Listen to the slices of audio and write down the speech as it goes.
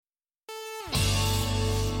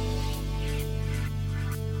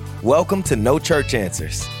Welcome to No Church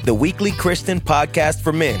Answers, the weekly Christian podcast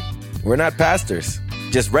for men. We're not pastors,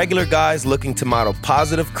 just regular guys looking to model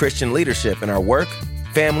positive Christian leadership in our work,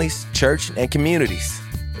 families, church, and communities.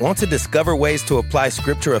 Want to discover ways to apply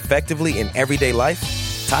Scripture effectively in everyday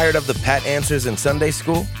life? Tired of the pat answers in Sunday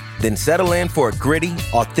school? Then settle in for a gritty,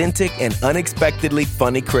 authentic, and unexpectedly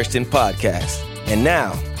funny Christian podcast. And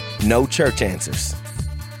now, No Church Answers.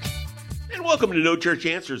 And welcome to No Church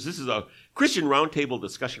Answers. This is a Christian roundtable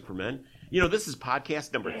discussion for men. You know, this is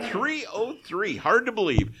podcast number 303. Hard to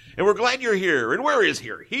believe. And we're glad you're here. And where is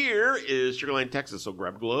here? Here is Sugar Land, Texas. So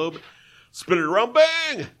grab a globe, spin it around,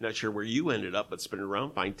 bang! Not sure where you ended up, but spin it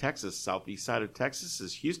around. Find Texas. Southeast side of Texas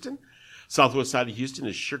is Houston. Southwest side of Houston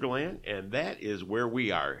is Sugar Land. And that is where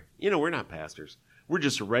we are. You know, we're not pastors. We're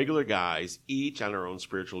just regular guys, each on our own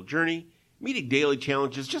spiritual journey, meeting daily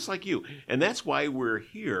challenges just like you. And that's why we're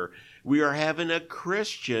here. We are having a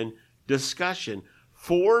Christian discussion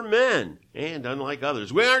for men. And unlike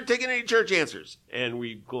others, we aren't taking any church answers. And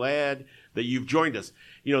we're glad that you've joined us.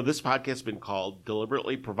 You know, this podcast has been called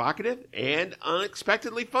Deliberately Provocative and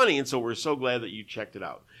Unexpectedly Funny. And so we're so glad that you checked it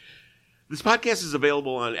out. This podcast is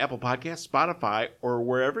available on Apple Podcasts, Spotify, or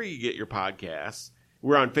wherever you get your podcasts.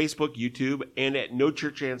 We're on Facebook, YouTube, and at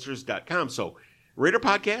nochurchanswers.com. So rate our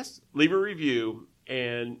podcast, leave a review,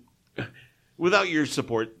 and without your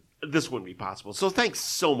support, this wouldn't be possible. So thanks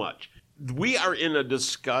so much. We are in a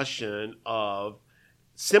discussion of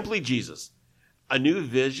Simply Jesus, a new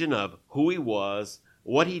vision of who he was,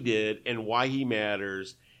 what he did, and why he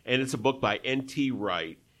matters. And it's a book by N.T.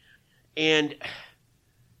 Wright. And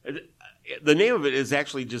the name of it is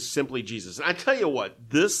actually just Simply Jesus. And I tell you what,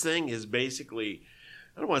 this thing is basically,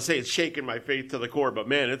 I don't want to say it's shaken my faith to the core, but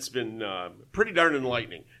man, it's been pretty darn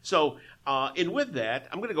enlightening. So, and with that,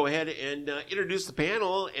 I'm going to go ahead and introduce the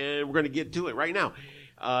panel, and we're going to get to it right now.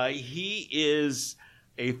 He is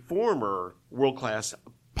a former world-class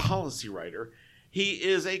policy writer. He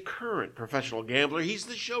is a current professional gambler. He's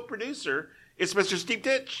the show producer. It's Mr. Steve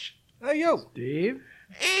Ditch. Hey, yo. Steve.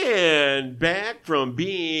 And back from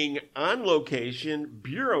being on location,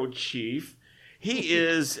 bureau chief, he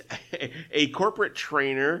is a corporate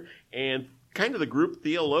trainer and kind of the group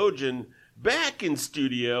theologian back in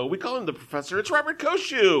studio. We call him the professor. It's Robert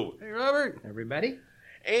Koshu. Hey, Robert. Everybody.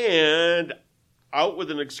 And out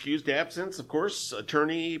with an excused absence, of course,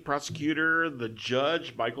 attorney, prosecutor, the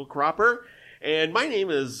judge, Michael Cropper. And my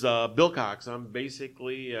name is Bill Cox. I'm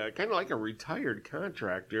basically kind of like a retired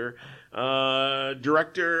contractor,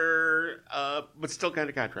 director, but still kind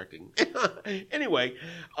of contracting. Anyway,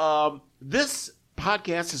 this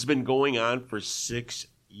podcast has been going on for 6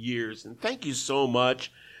 years, and thank you so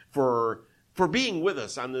much for being with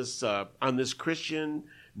us on this Christian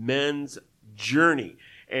men's journey.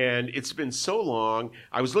 And it's been so long.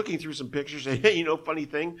 I was looking through some pictures, and you know, funny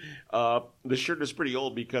thing, the shirt is pretty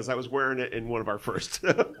old because I was wearing it in one of our first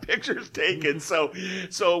pictures taken. So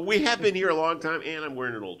we have been here a long time, and I'm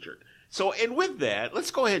wearing an old shirt. So, and with that, let's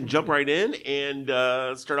go ahead and jump right in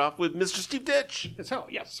and start off with Mr. Steve Ditch. So,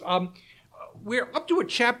 yes. We're up to a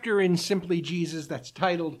chapter in Simply Jesus that's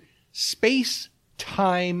titled Space,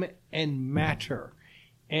 Time, and Matter.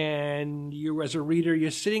 And you, as a reader, you're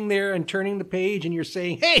sitting there and turning the page and you're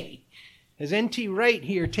saying, hey, has N.T. Wright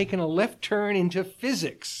here taken a left turn into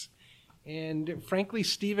physics? And frankly,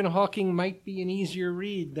 Stephen Hawking might be an easier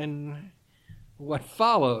read than what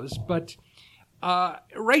follows. But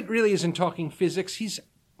Wright really isn't talking physics. He's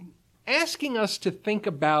asking us to think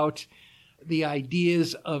about the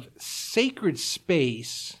ideas of sacred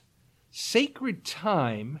space, sacred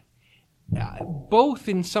time, both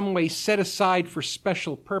in some way set aside for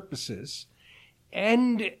special purposes,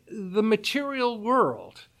 and the material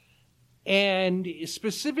world, and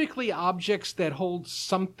specifically objects that hold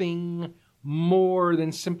something more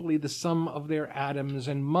than simply the sum of their atoms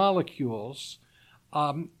and molecules.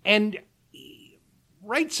 And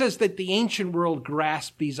Wright says that the ancient world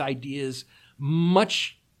grasped these ideas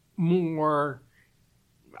much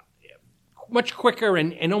quicker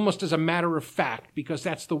and almost as a matter of fact, because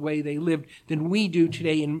that's the way they lived, than we do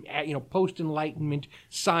today in post-Enlightenment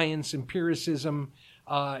science, empiricism,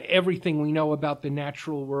 everything we know about the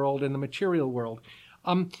natural world and the material world.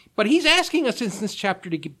 But he's asking us in this chapter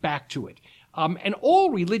to get back to it. And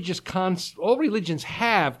all religions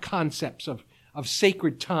have concepts of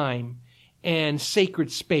sacred time and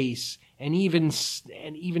sacred space and even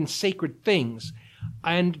sacred things.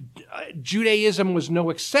 And Judaism was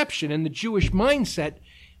no exception, and the Jewish mindset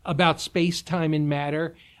about space, time, and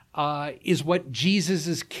matter is what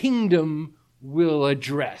Jesus' kingdom will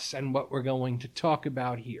address and what we're going to talk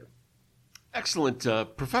about here. Excellent,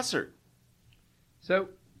 Professor. So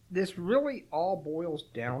this really all boils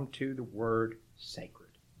down to the word sacred.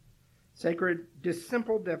 Sacred, just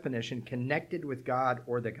simple definition, connected with God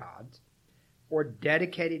or the gods, or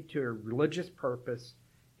dedicated to a religious purpose,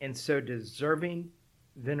 and so deserving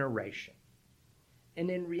veneration. And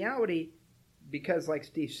in reality, because like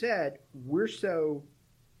Steve said, we're so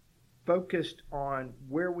focused on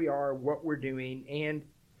where we are, what we're doing, and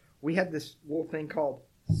we have this little thing called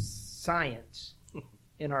science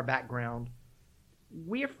in our background.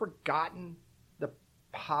 We have forgotten the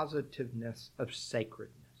positiveness of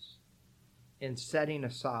sacredness and setting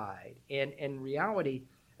aside. And in reality,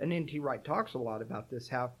 and N.T. Wright talks a lot about this,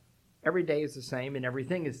 how every day is the same and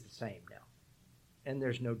everything is the same now. And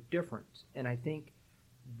there's no difference. And I think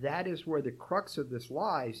that is where the crux of this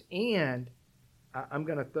lies. And I'm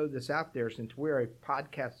going to throw this out there, since we're a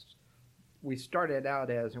podcast, we started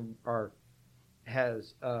out as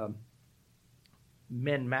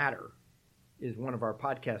Men Matter is one of our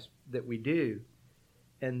podcasts that we do.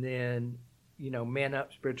 And then, Man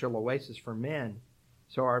Up, Spiritual Oasis for Men.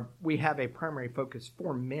 So we have a primary focus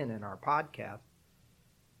for men in our podcast.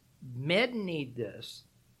 Men need this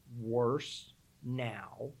worse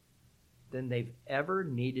now than they've ever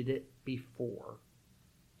needed it before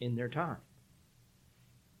in their time.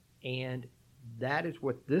 And that is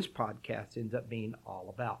what this podcast ends up being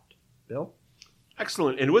all about. Bill?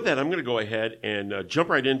 Excellent. And with that, I'm going to go ahead and jump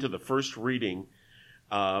right into the first reading.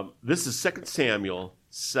 This is 2 Samuel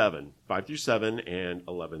 7, 5 through 7, and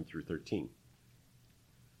 11 through 13.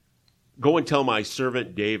 Go and tell my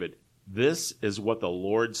servant David, this is what the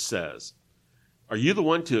Lord says. Are you the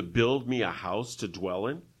one to build me a house to dwell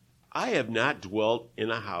in? I have not dwelt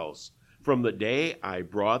in a house from the day I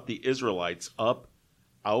brought the Israelites up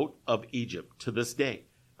out of Egypt to this day.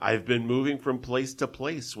 I have been moving from place to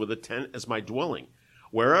place with a tent as my dwelling.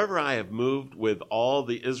 Wherever I have moved with all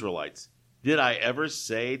the Israelites, did I ever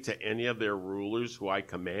say to any of their rulers who I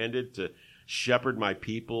commanded to shepherd my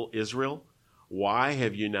people Israel, why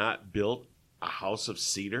have you not built a house of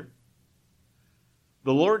cedar?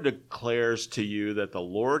 The Lord declares to you that the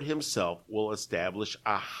Lord himself will establish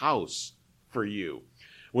a house for you.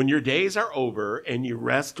 When your days are over and you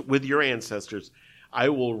rest with your ancestors, I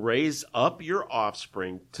will raise up your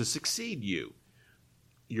offspring to succeed you,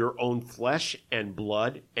 your own flesh and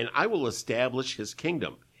blood, and I will establish his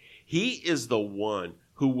kingdom. He is the one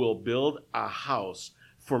who will build a house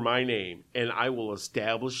for my name, and I will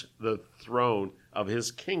establish the throne of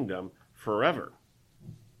his kingdom forever.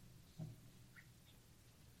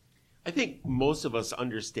 I think most of us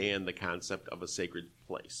understand the concept of a sacred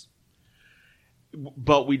place,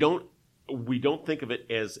 but we don't think of it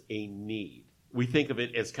as a need. We think of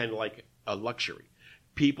it as kind of like a luxury.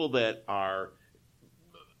 People that are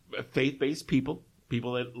faith-based people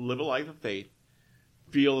that live a life of faith,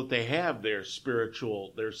 feel that they have their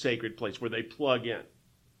sacred place where they plug in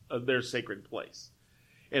their sacred place.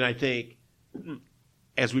 And I think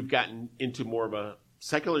as we've gotten into more of a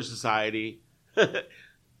secular society,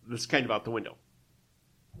 that's kind of out the window.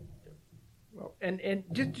 Well, and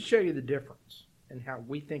just to show you the difference and how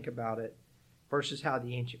we think about it versus how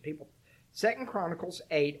the ancient people. 2 Chronicles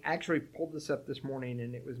 8, actually pulled this up this morning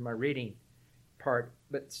and it was my reading part,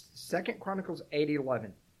 but 2 Chronicles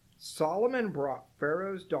 8:11. Solomon brought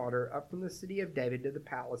Pharaoh's daughter up from the city of David to the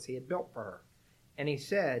palace he had built for her. And he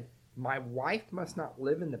said, my wife must not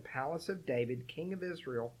live in the palace of David, king of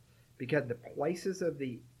Israel, because the places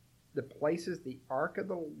the ark of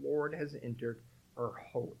the Lord has entered are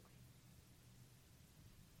holy.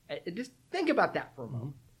 Just think about that for a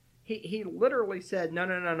moment. He literally said,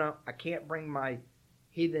 no, I can't bring my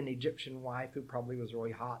heathen Egyptian wife, who probably was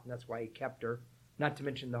really hot, and that's why he kept her, not to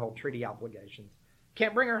mention the whole treaty obligations.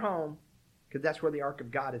 Can't bring her home, because that's where the Ark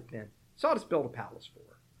of God has been. So I'll just build a palace for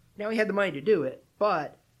her. Now, he had the money to do it,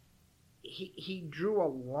 but he drew a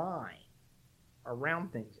line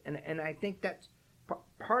around things. And I think that's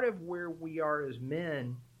part of where we are as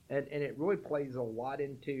men, and it really plays a lot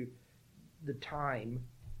into the time,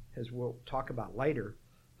 as we'll talk about later,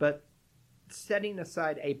 but setting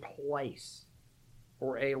aside a place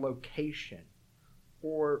or a location,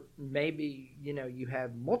 or maybe, you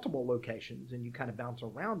have multiple locations and you kind of bounce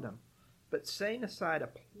around them, but setting aside a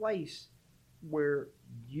place where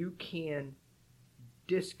you can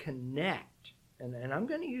disconnect, and I'm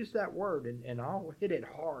going to use that word, and I'll hit it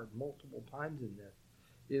hard multiple times in this,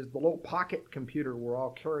 is the little pocket computer we're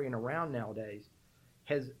all carrying around nowadays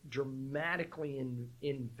has dramatically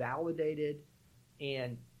invalidated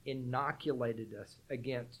and inoculated us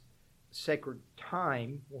against sacred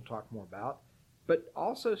time, we'll talk more about, but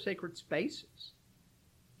also sacred spaces.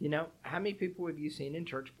 How many people have you seen in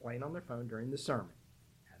church playing on their phone during the sermon?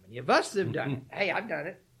 How many of us have done it? Hey, I've done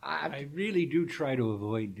it. I really do try to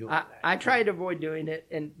avoid doing that. I try to avoid doing it,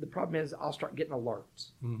 and the problem is I'll start getting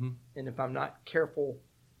alerts. Mm-hmm. And if I'm not careful,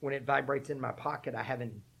 when it vibrates in my pocket, I have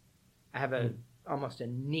almost a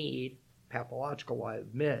need, pathological, I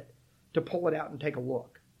admit, to pull it out and take a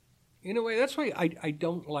look. In a way, that's why I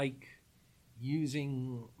don't like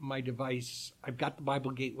using my device. I've got the Bible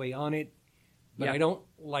Gateway on it, but I don't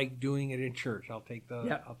like doing it in church. I'll take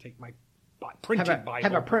my printed Bible.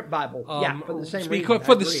 Have a print Bible. For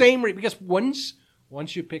the same reason. Because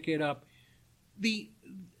once you pick it up,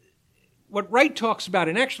 what Wright talks about,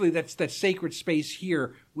 and actually that's that sacred space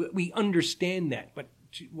here, we understand that. But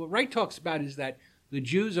what Wright talks about is that the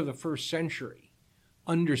Jews of the first century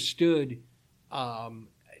understood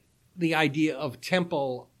the idea of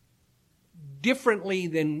temple differently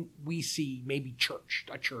than we see maybe a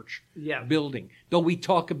church building. Though we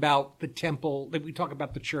talk about the temple, we talk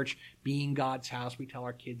about the church being God's house. We tell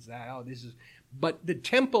our kids that, but the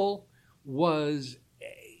temple was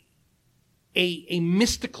a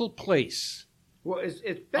mystical place. Well,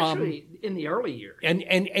 especially in the early years.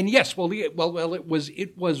 And yes,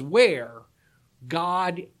 it was where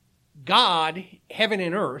God, heaven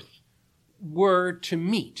and earth were to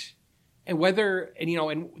meet. And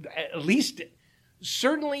at least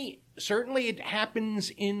certainly it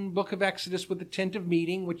happens in Book of Exodus with the tent of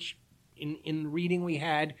meeting, which in the reading we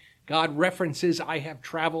had, God references, I have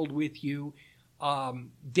traveled with you.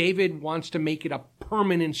 David wants to make it a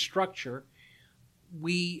permanent structure.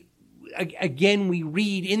 We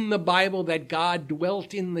read in the Bible that God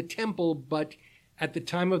dwelt in the temple, but at the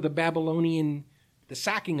time of the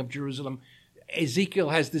sacking of Jerusalem,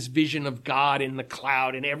 Ezekiel has this vision of God in the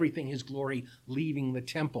cloud and everything, his glory, leaving the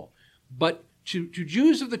temple. But to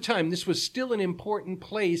Jews of the time, this was still an important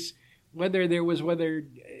place, whether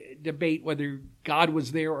debate whether God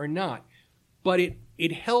was there or not. But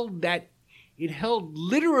it held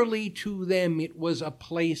literally to them, it was a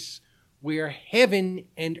place where heaven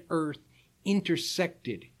and earth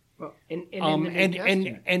intersected. Well, and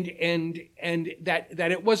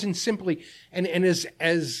that it wasn't simply, and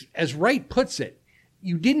as Wright puts it,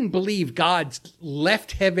 you didn't believe God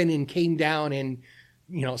left heaven and came down and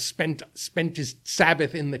spent his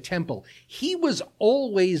Sabbath in the temple. He was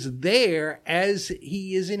always there as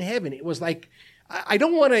he is in heaven. It was like, I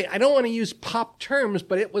don't want to use pop terms,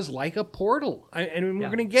 but it was like a portal. We're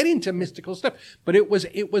going to get into mystical stuff, but it was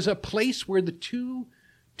a place where the two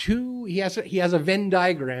he has a Venn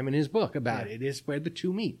diagram in his book about it. Is where the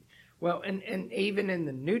two meet. Well, and even in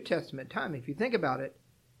the New Testament time, if you think about it,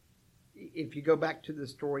 if you go back to the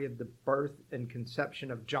story of the birth and conception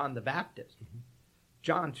of John the Baptist,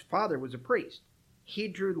 John's father was a priest. He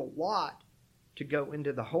drew the lot to go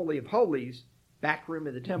into the Holy of Holies, back room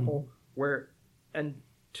of the temple, where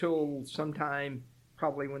until sometime,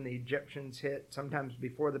 probably when the Egyptians hit, sometimes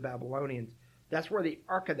before the Babylonians, that's where the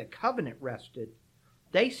Ark of the Covenant rested.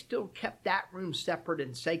 They still kept that room separate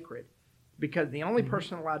and sacred because the only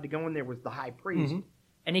person allowed to go in there was the high priest,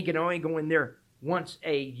 and he could only go in there once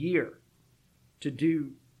a year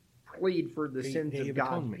to plead for the sins of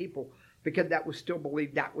God's people, because that was still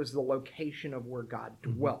believed that was the location of where God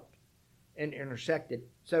dwelt and intersected.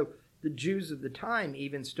 So the Jews of the time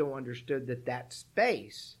even still understood that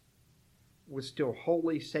space was still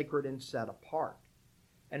holy, sacred, and set apart.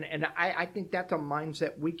 And I think that's a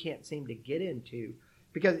mindset we can't seem to get into.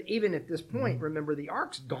 Because even at this point, remember, the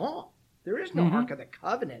Ark's gone. There is no Ark of the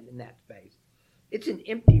Covenant in that space. It's an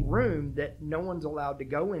empty room that no one's allowed to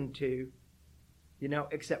go into,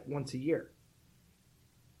 except once a year.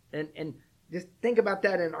 And just think about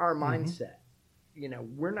that in our mindset.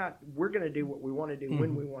 We're going to do what we want to do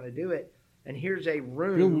when we want to do it. And here's a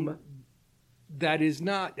room that is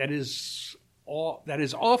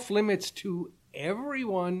off limits to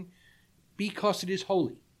everyone because it is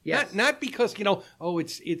holy. Yes. Not because,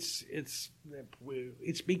 it's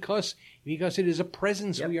because it is a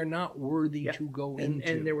presence we are not worthy to go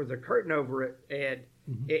into. And there was a curtain over it. And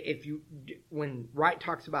when Wright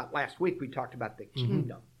talks about, last week we talked about the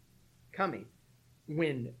kingdom coming.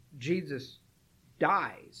 When Jesus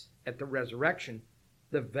dies at the resurrection,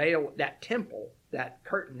 the veil, that temple, that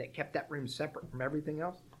curtain that kept that room separate from everything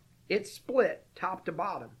else, it split top to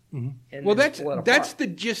bottom. And that's the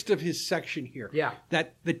gist of his section here. Yeah.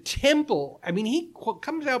 That the temple, he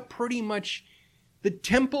comes out pretty much, the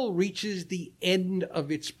temple reaches the end of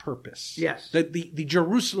its purpose. Yes. The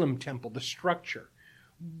Jerusalem temple, the structure.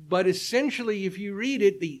 But essentially, if you read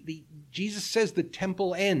it, Jesus says the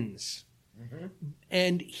temple ends.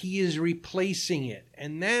 And he is replacing it.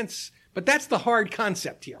 And that's the hard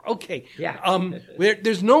concept here. Okay. Yeah.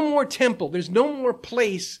 There's no more temple. There's no more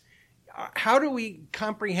place. how do we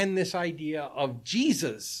comprehend this idea of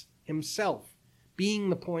Jesus himself being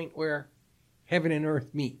the point where heaven and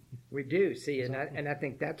earth meet? We do see, and I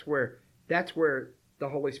think that's where the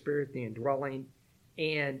Holy Spirit, the indwelling,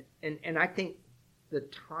 and I think the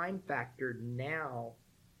time factor now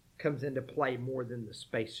comes into play more than the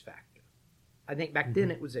space factor. I think back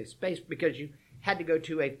then it was a space because you had to go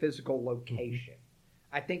to a physical location.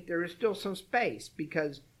 I think there is still some space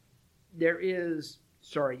because there is.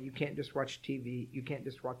 Sorry, you can't just watch TV. You can't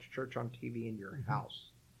just watch church on TV in your house.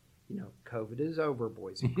 You know, COVID is over,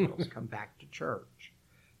 boys and girls. Come back to church.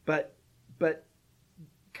 But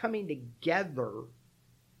coming together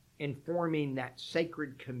and forming that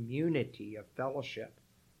sacred community of fellowship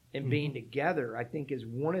and being together, I think, is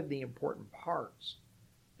one of the important parts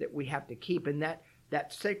that we have to keep. And that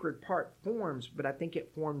sacred part forms, but I think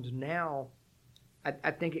it forms now. I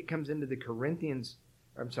think it comes into the Romans,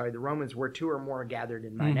 where two or more are gathered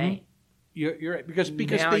in my name. You're right, because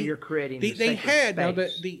now you're creating they had space. Now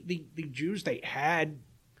the Jews they had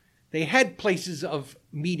places of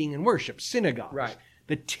meeting and worship, synagogues. Right.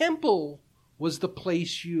 The temple was the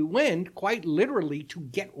place you went, quite literally, to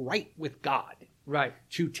get right with God. Right.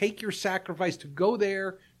 To take your sacrifice, to go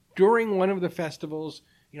there during one of the festivals.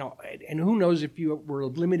 You know, and who knows if you were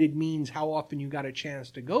of limited means, how often you got a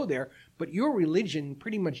chance to go there. But your religion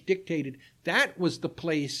pretty much dictated that was the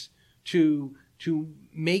place to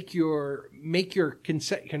make your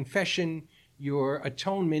confession, your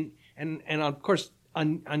atonement, and of course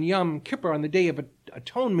on Yom Kippur, on the Day of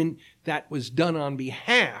Atonement, that was done on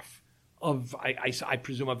behalf of I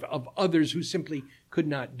presume of others who simply could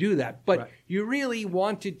not do that. But you really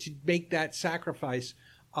wanted to make that sacrifice,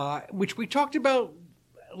 which we talked about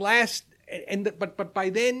but by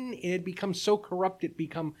then it had become so corrupt it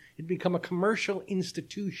become a commercial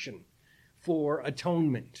institution for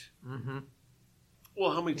atonement. Mm-hmm.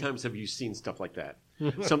 Well, how many times have you seen stuff like that?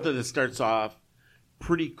 Something that starts off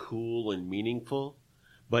pretty cool and meaningful,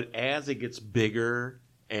 but as it gets bigger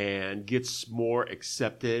and gets more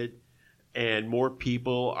accepted and more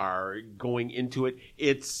people are going into it,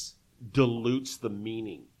 it dilutes the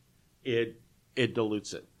meaning. It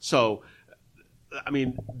dilutes it. So, I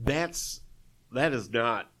mean, that is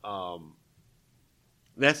not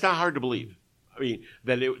that's not hard to believe. I mean,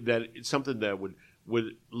 that it's something that would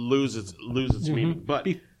lose its meaning. But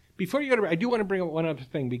before you go to, I do want to bring up one other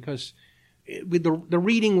thing, because with the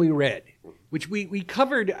reading we read, which we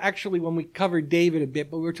covered actually when we covered David a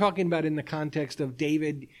bit, but we were talking about in the context of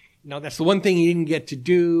David. You know, that's the one thing he didn't get to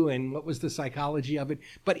do, and what was the psychology of it.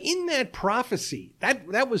 But in that prophecy,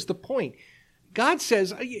 that was the point. God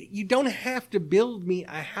says, you don't have to build me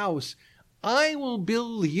a house. I will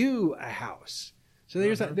build you a house. So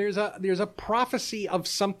there's a prophecy of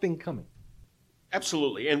something coming.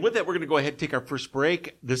 Absolutely. And with that, we're going to go ahead and take our first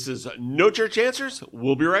break. This is No Church Answers.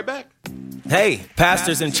 We'll be right back. Hey,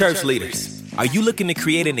 pastors and church leaders. Are you looking to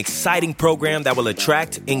create an exciting program that will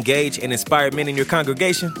attract, engage, and inspire men in your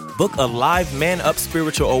congregation? Book a live Man Up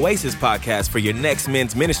Spiritual Oasis podcast for your next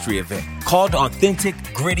men's ministry event. Called Authentic,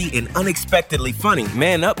 Gritty, and Unexpectedly Funny,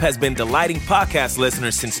 Man Up has been delighting podcast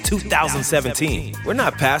listeners since 2017. We're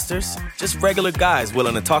not pastors, just regular guys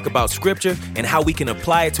willing to talk about scripture and how we can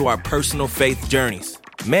apply it to our personal faith journeys.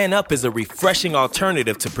 Man Up is a refreshing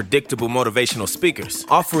alternative to predictable motivational speakers,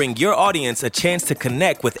 offering your audience a chance to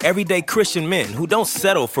connect with everyday Christian men who don't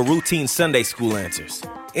settle for routine Sunday school answers.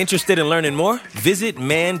 Interested in learning more? Visit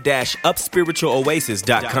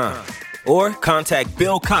man-upspiritualoasis.com or contact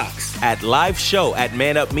Bill Cox at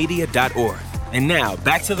liveshow@manupmedia.org. And now,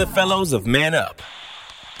 back to the fellows of Man Up.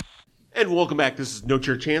 And welcome back. This is No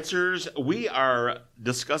Church Answers. We are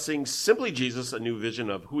discussing Simply Jesus, a new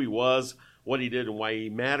vision of who he was, what he did, and why he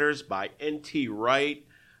matters, by N.T. Wright.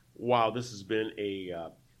 Wow, this has been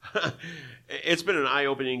it's been an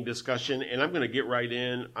eye-opening discussion, and I'm going to get right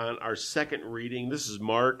in on our second reading. This is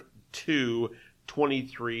Mark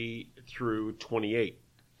 2:23 through 28.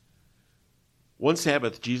 One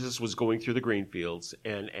Sabbath, Jesus was going through the grain fields,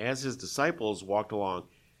 and as his disciples walked along,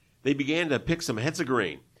 they began to pick some heads of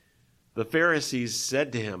grain. The Pharisees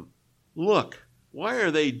said to him, "Look, why are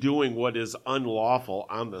they doing what is unlawful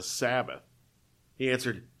on the Sabbath?" He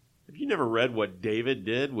answered, "Have you never read what David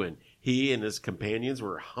did when he and his companions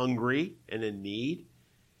were hungry and in need?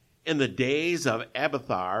 In the days of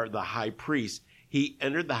Abiathar, the high priest, he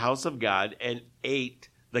entered the house of God and ate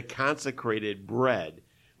the consecrated bread,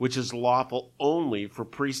 which is lawful only for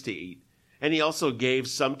priests to eat. And he also gave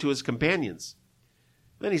some to his companions.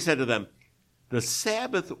 Then he said to them, the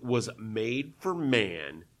Sabbath was made for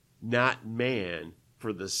man, not man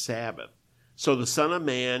for the Sabbath. So the Son of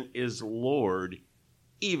Man is Lord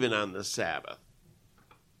even on the Sabbath."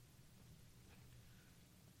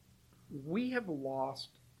 we have lost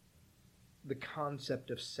the concept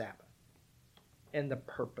of Sabbath and the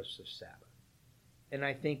purpose of Sabbath. And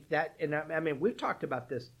I think that, and I mean, we've talked about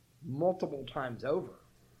this multiple times over,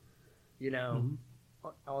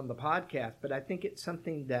 on the podcast, but I think it's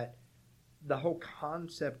something that the whole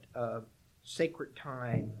concept of sacred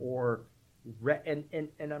time or, and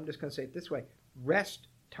I'm just going to say it this way, rest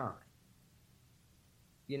time,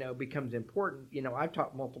 becomes important. I've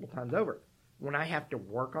talked multiple times over. When I have to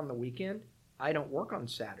work on the weekend, I don't work on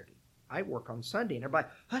Saturday. I work on Sunday. And everybody,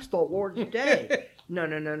 that's the Lord's day.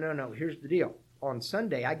 No. Here's the deal. On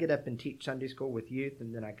Sunday, I get up and teach Sunday school with youth,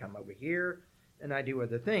 and then I come over here and I do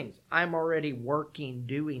other things. I'm already working,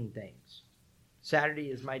 doing things. Saturday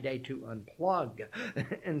is my day to unplug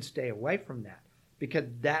and stay away from that, because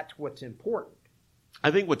that's what's important. I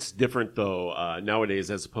think what's different, though, nowadays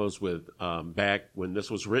as opposed with back when this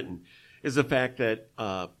was written, is the fact that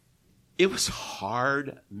it was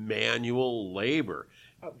hard manual labor.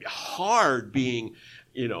 Hard being,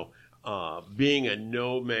 being a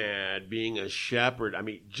nomad, being a shepherd. I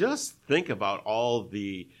mean, just think about all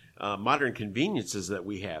the modern conveniences that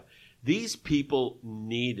we have. These people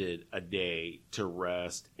needed a day to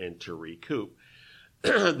rest and to recoup.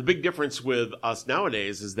 The big difference with us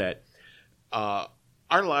nowadays is that our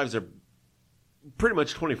lives are pretty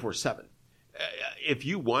much 24/7. If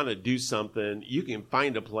you want to do something, you can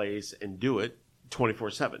find a place and do it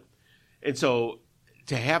 24/7. And so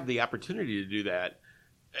to have the opportunity to do that,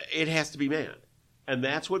 it has to be manned. And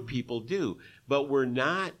that's what people do. But we're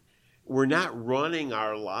not running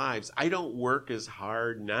our lives. I don't work as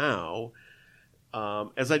hard now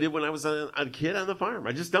as I did when I was a kid on the farm.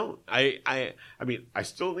 I just don't. I mean, I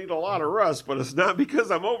still need a lot of rest, but it's not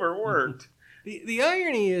because I'm overworked. The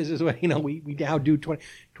irony is we now do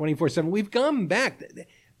 24/7. We've gone back.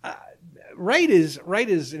 Wright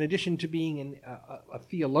is in addition to being a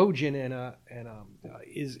theologian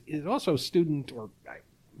is also a student, or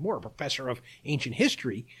more a professor of ancient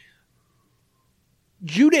history.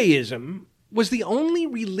 Judaism was the only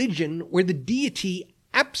religion where the deity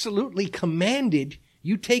absolutely commanded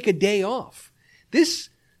you take a day off. This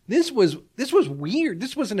was weird.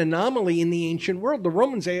 This was an anomaly in the ancient world. The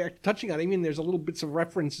Romans are touching on it. I mean, there's a little bits of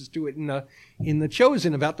references to it in the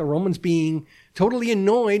Chosen about the Romans being totally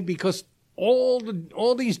annoyed because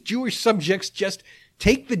all these Jewish subjects just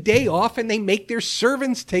take the day off, and they make their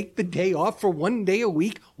servants take the day off for one day a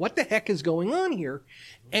week. What the heck is going on here?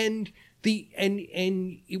 And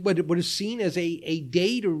what is seen as a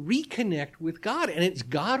day to reconnect with God, and it's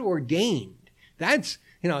God ordained. That's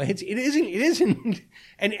it isn't,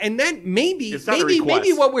 and that maybe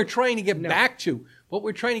what we're trying to get back to. What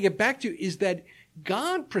we're trying to get back to is that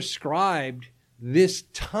God prescribed this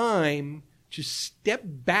time to step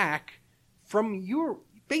back from your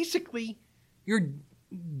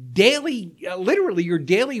daily, literally your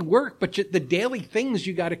daily work, but the daily things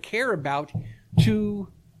you got to care about to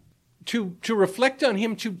reflect on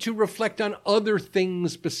Him, to reflect on other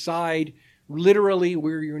things beside literally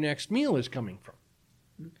where your next meal is coming from.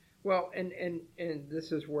 Well, and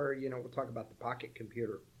this is where, we'll talk about the pocket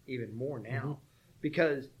computer even more now,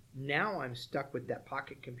 because now I'm stuck with that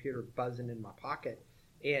pocket computer buzzing in my pocket.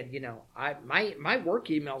 And, my work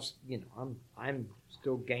emails, I'm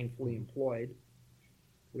still gainfully employed,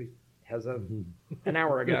 as of an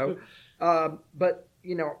hour ago. But,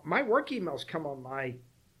 my work emails come on my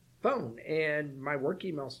phone, and my work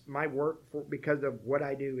emails, because of what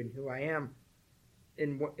I do and who I am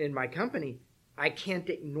in my company, I can't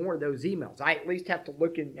ignore those emails. I at least have to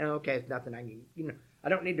look and, okay, it's nothing I can, I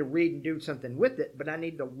don't need to read and do something with it, but I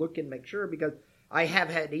need to look and make sure, because I have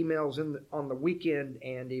had emails on the weekend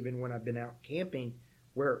and even when I've been out camping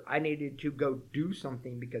where I needed to go do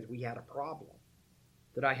something because we had a problem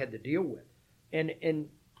that I had to deal with. And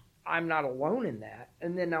I'm not alone in that.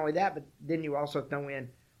 And then not only that, but then you also throw in,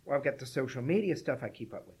 well, I've got the social media stuff I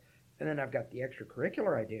keep up with. And then I've got the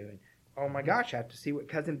extracurricular I do. And oh my gosh, I have to see what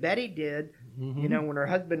Cousin Betty did, when her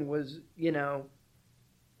husband was in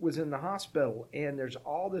the hospital. And there's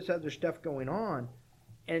all this other stuff going on.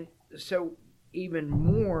 And so even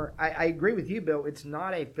more, I agree with you, Bill. It's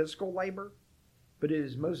not a physical labor, but it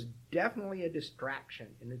is most definitely a distraction,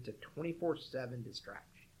 and it's a 24/7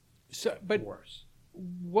 distraction. So, but worse.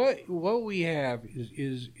 What we have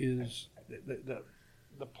is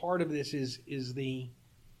the part of this is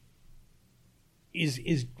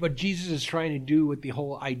what Jesus is trying to do with the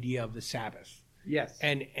whole idea of the Sabbath. Yes,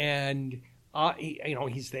 and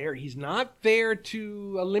he's there. He's not there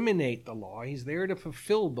to eliminate the law. He's there to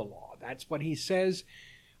fulfill the law. That's what he says.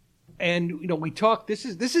 And we talk. This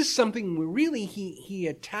is something where really he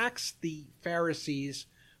attacks the Pharisees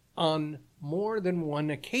on more than one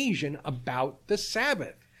occasion about the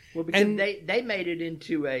Sabbath. Well, because And- they made it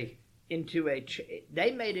into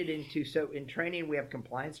so in training we have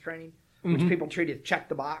compliance training, which people treat as check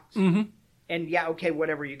the box. Mhm. And yeah, okay,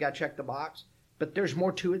 whatever, you got to check the box, but there's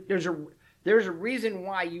more to it. There's a reason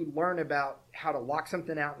why you learn about how to lock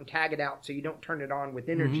something out and tag it out so you don't turn it on with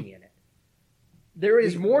energy in it. There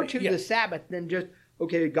is more to the Sabbath than just,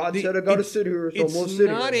 okay, God said I got to sit here, so I'm going to sit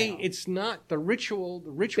here now. It's not the ritual.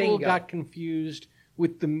 The ritual Bingo. got confused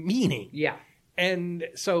with the meaning. Yeah. And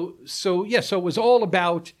so it was all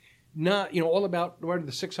about all about what are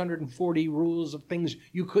the 640 rules of things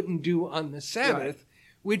you couldn't do on the Sabbath,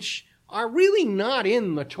 which are really not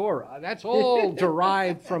in the Torah. That's all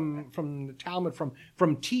derived from the Talmud,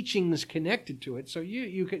 from teachings connected to it. So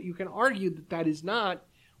you can argue that is not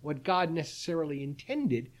what God necessarily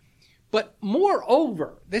intended. But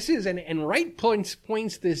moreover, this is and Wright points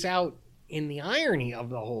this out in the irony of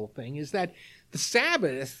the whole thing, is that the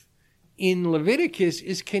Sabbath in Leviticus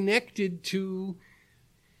is connected to,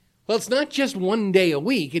 well, it's not just one day a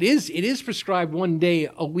week. It is prescribed one day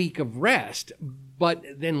a week of rest, but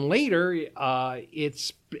then later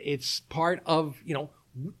it's part of,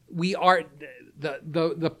 we are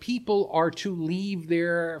the people are to leave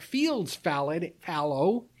their fields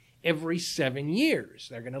fallow every 7 years.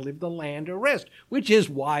 They're going to leave the land to rest, which is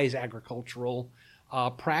wise agricultural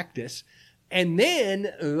practice. And then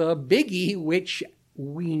the biggie, which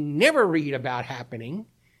we never read about happening,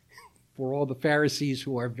 for all the Pharisees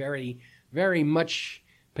who are very, very much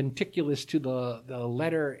penticulous to the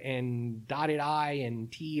letter and dotted I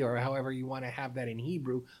and T, or however you want to have that in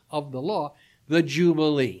Hebrew, of the law, the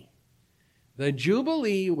Jubilee. The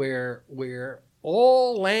Jubilee where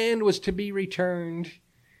all land was to be returned,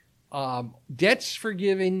 debts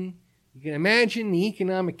forgiven. You can imagine the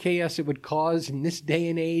economic chaos it would cause in this day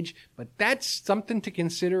and age, but that's something to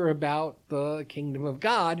consider about the kingdom of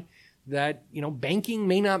God, that, banking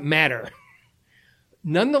may not matter.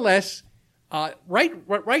 Nonetheless, where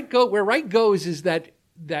Wright goes is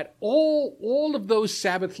that all of those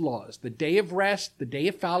Sabbath laws, the day of rest, the day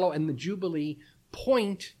of fallow, and the Jubilee,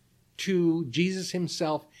 point to Jesus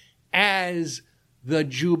himself as the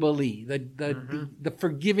Jubilee, the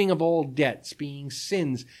forgiving of all debts, being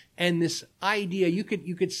sins, and this idea, you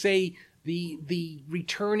could say the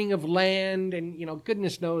returning of land, and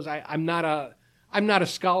goodness knows I'm not a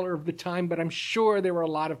scholar of the time, but I'm sure there were a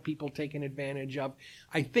lot of people taken advantage of.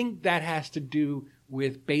 I think that has to do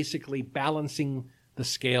with basically balancing the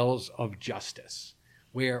scales of justice,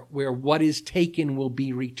 where what is taken will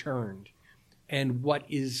be returned, and what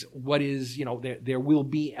is there will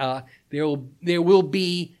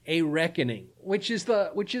be a reckoning, which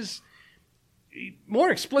is more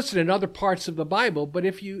explicit in other parts of the Bible. But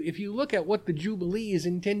if you look at what the Jubilee is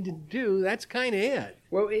intended to do, that's kind of it.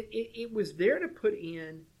 Well, it was there to put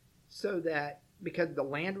in so that, because the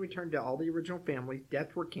land returned to all the original families,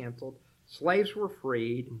 debts were canceled, slaves were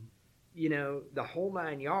freed, the whole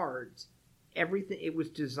 9 yards. Everything, it was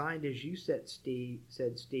designed, as you said, Steve,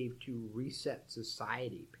 to reset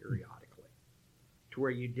society periodically, to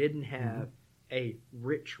where you didn't have a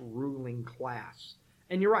rich ruling class.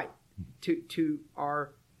 And you're right, to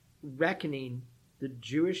our reckoning, the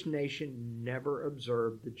Jewish nation never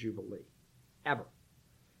observed the Jubilee, ever.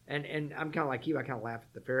 And I'm kind of like you, I kind of laugh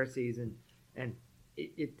at the Pharisees, and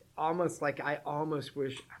it almost like, I almost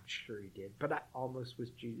wish, I'm sure he did, but I almost wish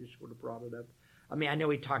Jesus would have brought it up. I mean, I know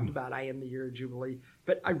he talked about I am the year of Jubilee,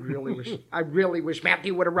 but I really wish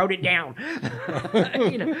Matthew would have wrote it down,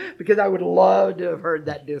 because I would love to have heard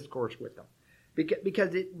that discourse with them,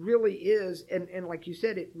 because it really is, and like you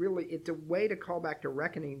said, it's a way to call back to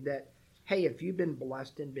reckoning that, hey, if you've been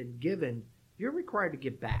blessed and been given, you're required to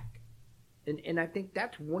give back, and I think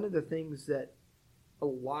that's one of the things that a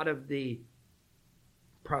lot of the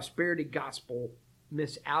prosperity gospel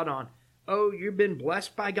miss out on. Oh, you've been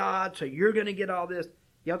blessed by God, so you're going to get all this.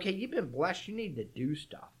 Yeah, okay, you've been blessed. You need to do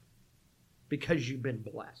stuff because you've been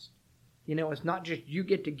blessed. It's not just you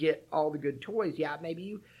get to get all the good toys. Yeah,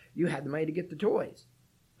 maybe you had the money to get the toys.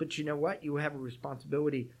 But you know what? You have a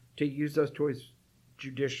responsibility to use those toys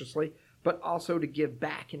judiciously, but also to give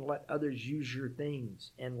back and let others use your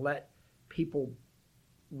things and let people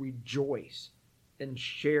rejoice and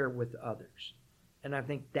share with others. And I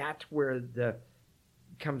think that's where the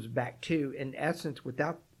comes back to, in essence,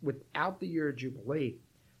 without the year of Jubilee,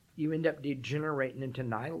 you end up degenerating into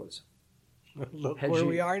nihilism. Look where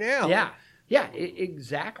we are now. Yeah,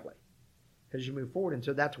 exactly. As you move forward. And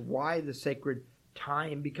so that's why the sacred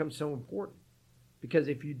time becomes so important. Because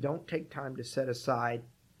if you don't take time to set aside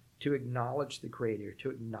to acknowledge the Creator,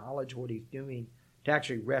 to acknowledge what He's doing, to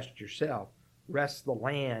actually rest yourself, rest the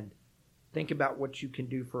land, think about what you can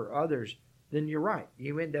do for others, then you're right.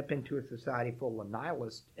 You end up into a society full of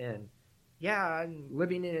nihilists, and I'm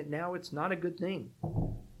living in it now. It's not a good thing.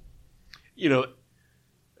 You know,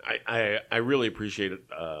 I really appreciate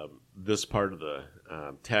this part of the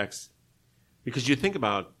text, because you think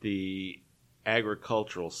about the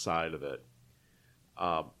agricultural side of it,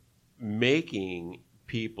 making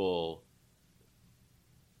people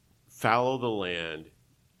fallow the land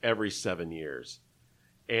every 7 years.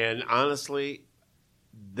 And honestly,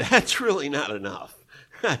 that's really not enough.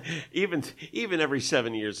 even every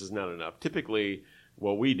 7 years is not enough. Typically,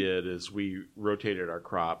 what we did is we rotated our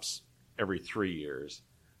crops every 3 years,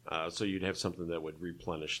 so you'd have something that would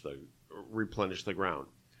replenish the ground.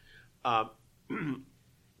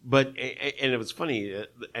 But and it was funny,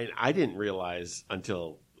 and I didn't realize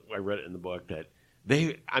until I read it in the book that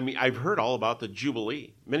I've heard all about the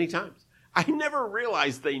Jubilee many times. I never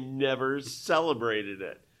realized they never celebrated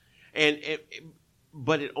it,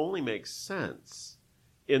 but it only makes sense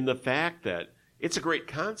in the fact that it's a great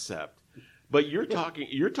concept. But you're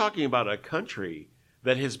talking about a country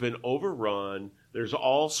that has been overrun. There's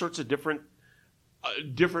all sorts of different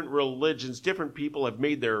religions, different people have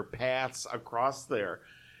made their paths across there,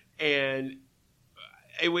 and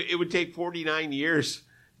it would take 49 years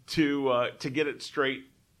to get it straight,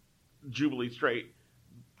 Jubilee straight,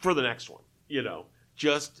 for the next one.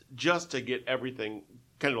 Just to get everything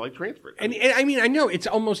kind of like transferred. And I mean, I know it's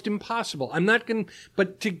almost impossible. I'm not going to,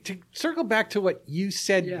 but to circle back to what you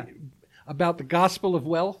said about the gospel of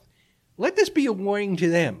wealth, let this be a warning to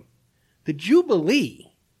them. The Jubilee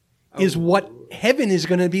is what heaven is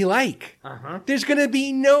going to be like. There's going to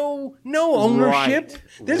be no ownership. Right.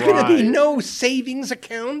 There's going to be no savings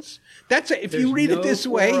accounts. If you read it this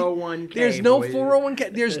way, there's no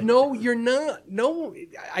 401k. There's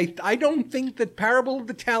I don't think that Parable of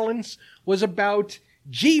the Talents was about,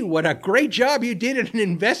 gee, what a great job you did at an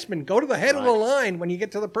investment. Go to the head of the line when you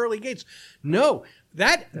get to the pearly gates. No,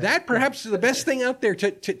 that perhaps is the best thing out there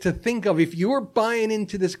to think of. If you're buying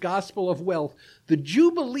into this gospel of wealth, the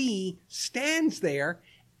Jubilee stands there,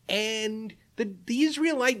 and the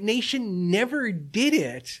Israelite nation never did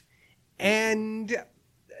it. And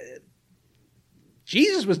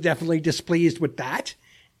Jesus was definitely displeased with that.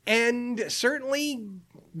 And certainly,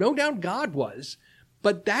 no doubt God was.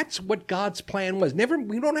 But that's what God's plan was.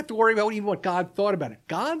 We don't have to worry about even what God thought about it.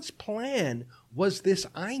 God's plan was this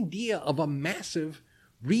idea of a massive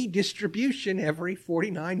redistribution every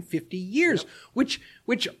 49, 50 years, which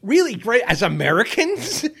really, great as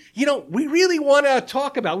Americans, we really want to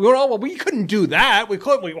talk about. We couldn't do that. We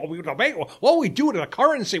couldn't. What would we do to the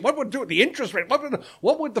currency? What would we do with the interest rate?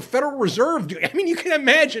 What would the Federal Reserve do? I mean, you can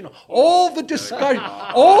imagine all the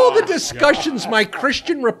discussions my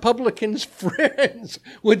Christian Republicans friends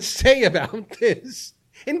would say about this.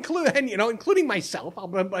 Including myself,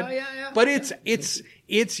 but it's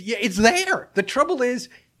there. The trouble is,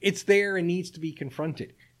 it's there and needs to be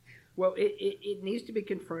confronted. Well, it needs to be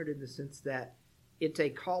confronted in the sense that it's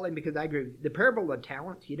a calling, because I agree. The parable of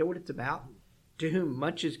talents, you know what it's about? To whom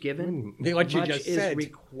much is given, much is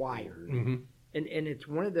required. Mm-hmm. And it's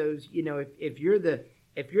one of those, if you're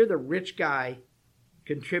the rich guy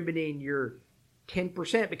contributing your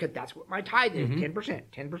 10%, because that's what my tithe is,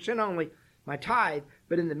 10% only. My tithe,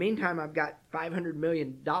 but in the meantime, I've got $500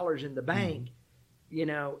 million in the bank,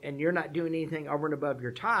 and you're not doing anything over and above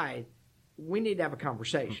your tithe. We need to have a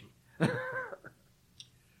conversation.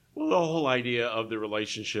 Well, the whole idea of the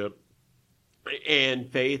relationship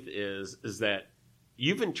and faith is that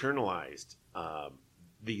you've internalized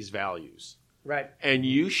these values, right? And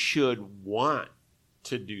you should want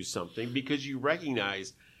to do something because you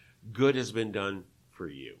recognize good has been done for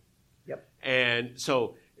you. Yep. And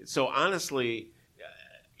so honestly,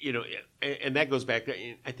 and that goes back to,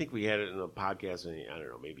 I think we had it in a podcast, I don't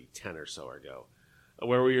know, maybe 10 or so ago,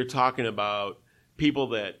 where we were talking about people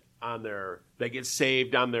that get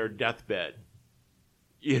saved on their deathbed,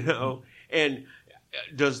 and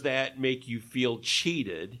does that make you feel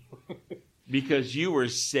cheated because you were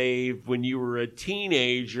saved when you were a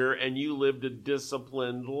teenager and you lived a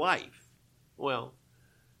disciplined life? Well,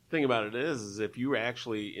 thing about it is if you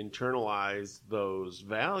actually internalize those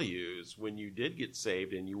values when you did get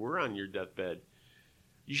saved and you were on your deathbed,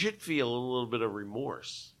 you should feel a little bit of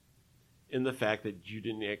remorse in the fact that you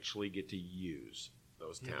didn't actually get to use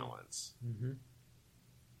those talents. Mm-hmm.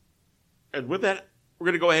 And with that, we're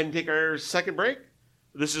going to go ahead and take our second break.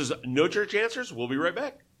 This is No Church Answers. We'll be right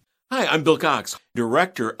back. Hi, I'm Bill Cox,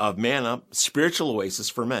 Director of Man Up Spiritual Oasis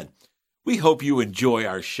for Men. We hope you enjoy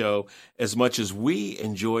our show as much as we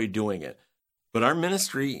enjoy doing it. But our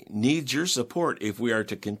ministry needs your support if we are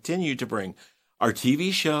to continue to bring our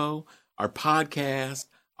TV show, our podcast,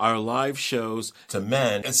 our live shows to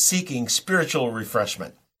men seeking spiritual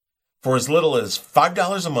refreshment. For as little as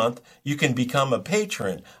 $5 a month, you can become a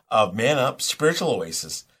patron of Man Up Spiritual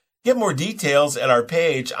Oasis. Get more details at our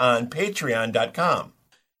page on patreon.com.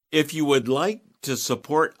 If you would like to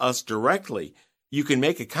support us directly, you can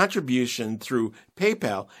make a contribution through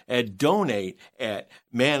PayPal at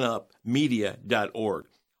donate@manupmedia.org.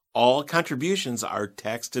 All contributions are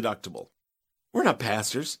tax deductible. We're not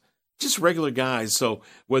pastors, just regular guys, so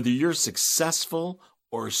whether you're successful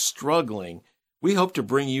or struggling, we hope to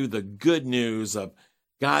bring you the good news of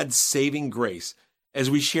God's saving grace as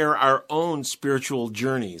we share our own spiritual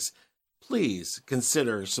journeys. Please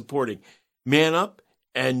consider supporting Man Up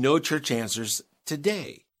and No Church Answers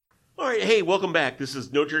today. All right, hey, welcome back. This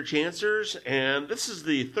is No Church Answers, and this is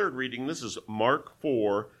the third reading. This is Mark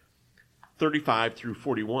 4:35 through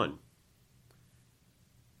 41.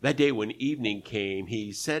 That day when evening came,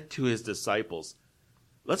 he said to his disciples,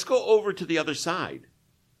 "Let's go over to the other side."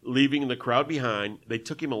 Leaving the crowd behind, they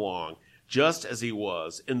took him along, just as he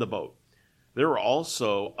was, in the boat. There were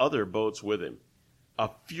also other boats with him. A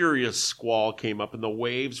furious squall came up, and the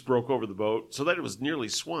waves broke over the boat so that it was nearly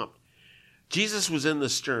swamped. Jesus was in the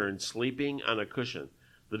stern, sleeping on a cushion.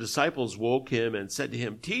 The disciples woke him and said to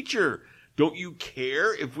him, "Teacher, don't you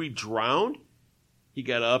care if we drown?" He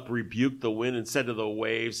got up, rebuked the wind, and said to the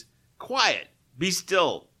waves, "Quiet, be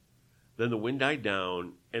still." Then the wind died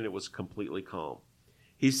down, and it was completely calm.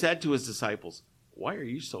 He said to his disciples, "Why are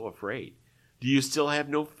you so afraid? Do you still have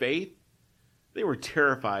no faith?" They were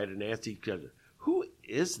terrified and asked each other, "Who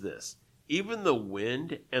is this? Even the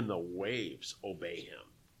wind and the waves obey him."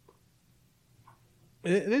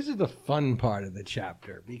 This is the fun part of the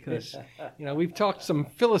chapter because, we've talked some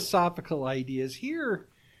philosophical ideas. Here,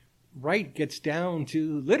 Wright gets down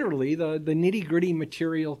to literally the nitty-gritty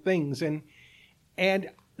material things. And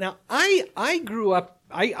now I grew up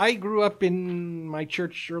in my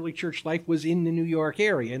early church life was in the New York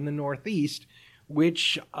area, in the Northeast,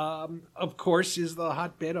 which, of course, is the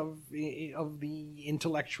hotbed of the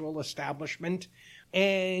intellectual establishment.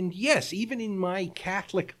 And yes, even in my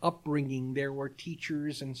Catholic upbringing, there were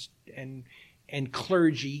teachers and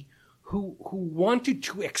clergy who wanted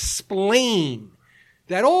to explain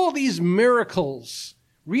that all these miracles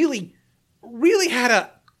really had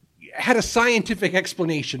a scientific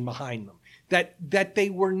explanation behind them. That they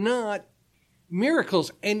were not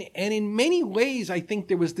miracles. And in many ways, I think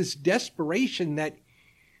there was this desperation that,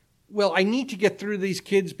 well, I need to get through these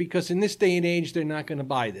kids because in this day and age, they're not going to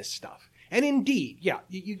buy this stuff. And indeed, yeah,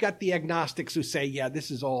 you got the agnostics who say, yeah,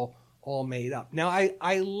 this is all made up. Now,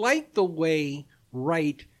 I like the way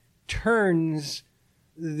Wright turns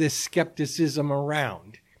this skepticism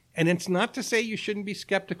around. And it's not to say you shouldn't be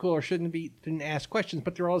skeptical or shouldn't ask questions,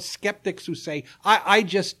 but there are skeptics who say, I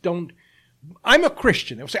just don't. I'm a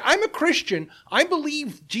Christian. They'll say, I'm a Christian. I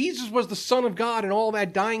believe Jesus was the Son of God and all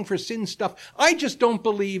that dying for sin stuff. I just don't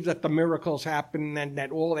believe that the miracles happened and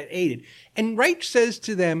that all that aided. And Wright says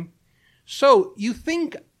to them, so you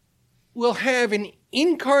think we'll have an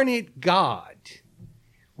incarnate God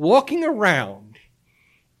walking around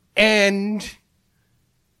and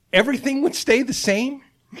everything would stay the same?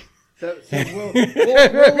 So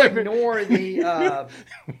we'll ignore the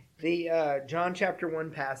John chapter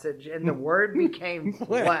 1 passage, and the Word became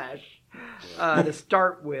flesh to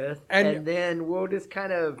start with, and then we'll just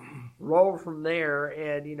kind of roll from there.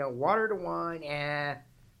 And water to wine,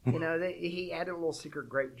 he added a little secret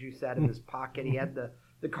grape juice out of his pocket. He had the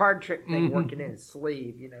card trick thing working in his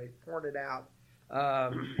sleeve. He poured it out.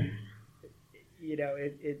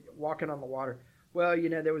 Walking on the water. Well,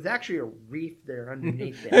 there was actually a reef there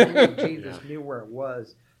underneath it. Only Jesus knew where it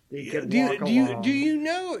was. Do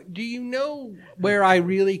you know where I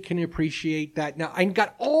really can appreciate that? Now, I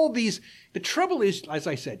got all these. The trouble is, as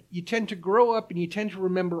I said, you tend to grow up and you tend to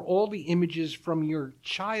remember all the images from your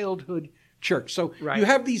childhood church. So you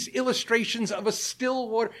have these illustrations of a still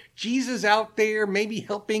water, Jesus out there, maybe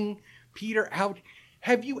helping Peter out.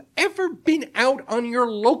 Have you ever been out on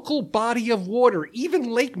your local body of water,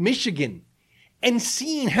 even Lake Michigan, and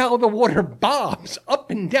seen how the water bobs up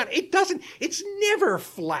and down? It's never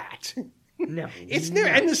flat. No. It's never,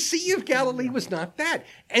 and the Sea of Galilee was not that.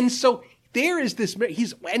 And so there is this, but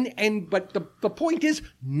the point is,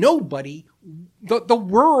 nobody, the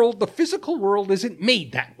world, the physical world isn't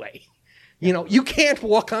made that way. You can't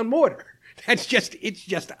walk on water. It's just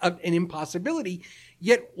an impossibility.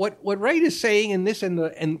 Yet what Wright is saying in this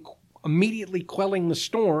and immediately quelling the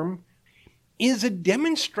storm is a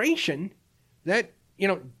demonstration that,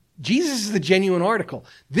 Jesus is the genuine article.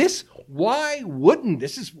 Why wouldn't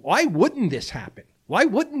this happen? Why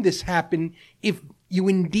wouldn't this happen if you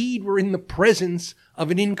indeed were in the presence of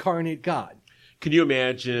an incarnate God. Can you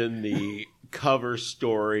imagine the cover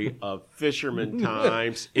story of Fisherman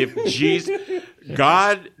Times if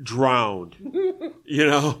God drowned?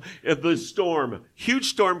 If the huge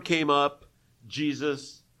storm came up,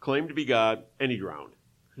 Jesus claimed to be God, and he drowned.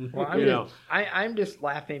 Well, I'm just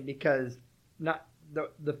laughing because not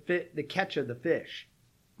the catch of the fish.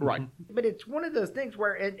 Right. But it's one of those things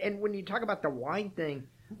where, and when you talk about the wine thing,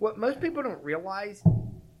 what most people don't realize,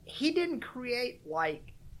 he didn't create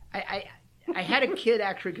I had a kid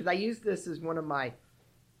actually, because I used this as one of my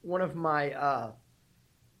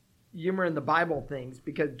humor in the Bible things,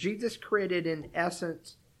 because Jesus created in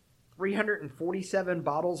essence 347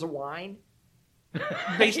 bottles of wine.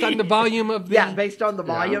 Based on the volume of the... based on the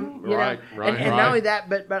volume. Right. And not only that,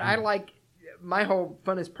 but I like, my whole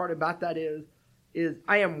funnest part about that is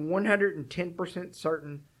I am 110%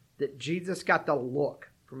 certain that Jesus got the look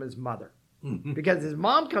from his mother. Because his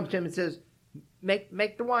mom comes to him and says,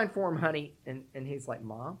 make the wine for him, honey. And he's like,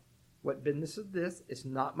 Mom, what business is this? It's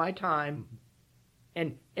not my time.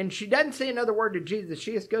 And she doesn't say another word to Jesus.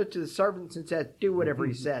 She just goes to the servants and says, do whatever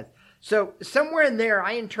he says. So somewhere in there,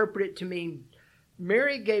 I interpret it to mean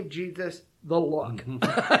Mary gave Jesus the look, and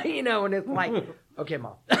it's like, okay,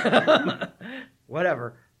 Mom,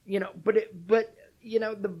 whatever, but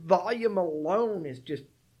the volume alone is just,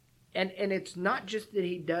 and it's not just that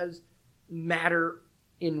he does matter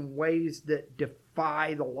in ways that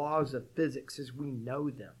defy the laws of physics as we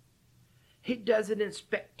know them. He does it in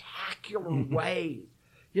spectacular ways.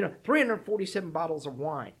 347 bottles of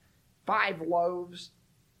wine, 5 loaves,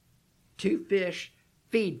 2 fish,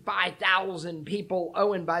 feed 5,000 people.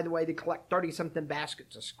 Oh, and by the way, they collect 30-something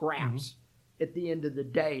baskets of scraps at the end of the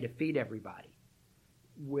day to feed everybody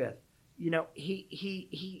with.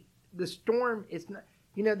 The storm is not,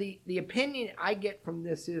 the opinion I get from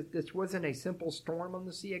this is this wasn't a simple storm on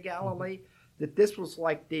the Sea of Galilee, that this was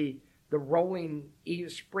like the rolling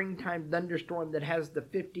springtime thunderstorm that has the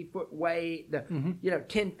 50-foot wave,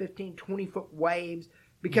 10, 15, 20-foot waves,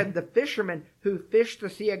 because the fishermen who fish the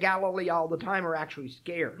Sea of Galilee all the time are actually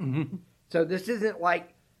scared. So this isn't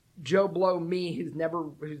like Joe Blow me who's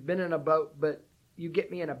been in a boat, but you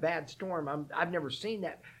get me in a bad storm. I've never seen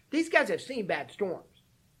that. These guys have seen bad storms.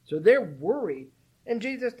 So they're worried. And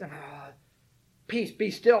Jesus, peace,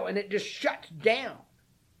 be still. And it just shuts down.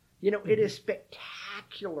 It is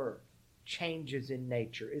spectacular changes in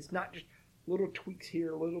nature. It's not just little tweaks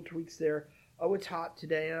here, little tweaks there. Oh, it's hot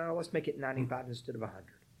today. Oh, let's make it 95 instead of 100.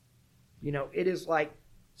 It is like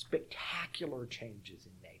spectacular changes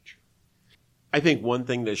in nature. I think one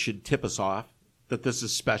thing that should tip us off that this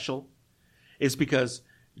is special is because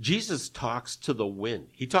Jesus talks to the wind.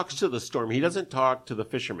 He talks to the storm. He doesn't talk to the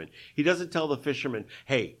fishermen. He doesn't tell the fishermen,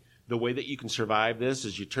 hey, the way that you can survive this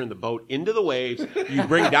is you turn the boat into the waves, you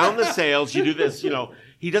bring down the sails, you do this,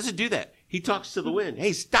 He doesn't do that. He talks to the wind.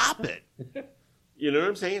 Hey, stop it. You know what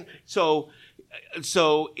I'm saying? So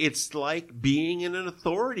it's like being in an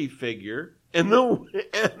authority figure, and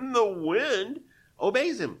the wind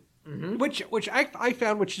obeys him. Which I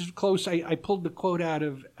found, which is close. I pulled the quote out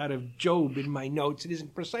of Job in my notes. It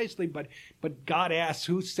isn't precisely, but God asks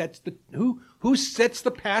who sets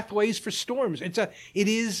the pathways for storms. It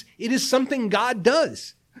is something God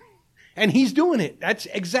does, and He's doing it. That's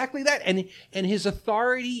exactly that. And His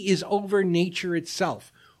authority is over nature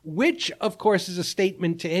itself, which of course is a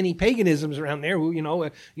statement to any paganisms around there. Who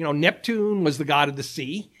Neptune was the god of the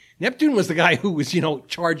sea. Neptune was the guy who was in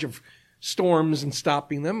charge of storms and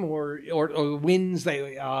stopping them, or winds.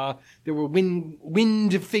 There were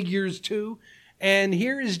wind figures too, and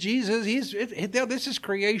here is Jesus. This is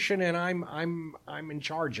creation, and I'm in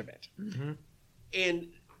charge of it.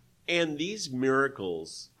 And these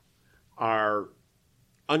miracles are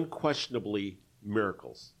unquestionably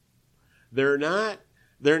miracles. They're not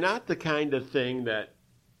the kind of thing that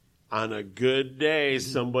on a good day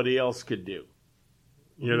somebody else could do.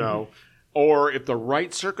 Or if the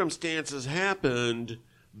right circumstances happened,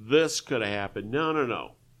 this could have happened.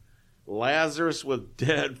 No. Lazarus was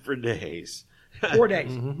dead for days. 4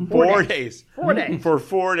 days. 4 days. 4 days. For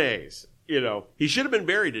 4 days. He should have been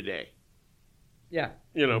buried today. Yeah.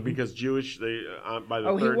 Because Jewish, they by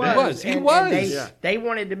the third day. He was. They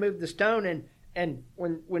wanted to move the stone, and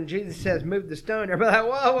when Jesus says move the stone, everybody's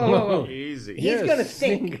like, whoa. Easy. He's going to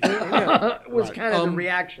sink. Was kind of the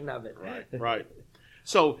reaction of it. Right.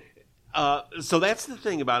 So that's the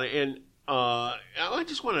thing about it. And I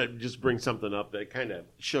just want to bring something up that kind of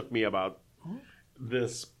shook me about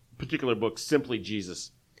this particular book, Simply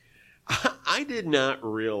Jesus. I did not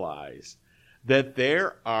realize that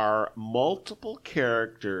there are multiple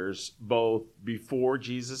characters, both before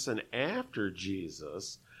Jesus and after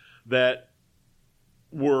Jesus, that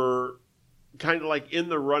were kind of like in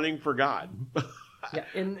the running for God. Yeah,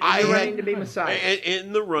 in the running to be Messiah.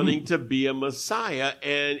 In the running to be a Messiah.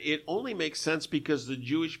 And it only makes sense because the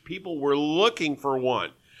Jewish people were looking for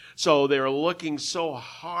one. So they're looking so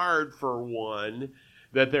hard for one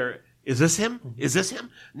that is this him? Is this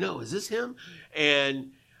him? No, is this him?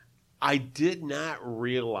 And I did not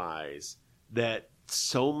realize that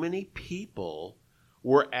so many people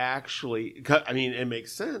were actually, I mean, it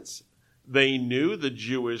makes sense. They knew the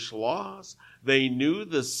Jewish laws. They knew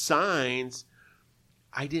the signs.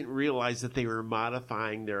 I didn't realize that they were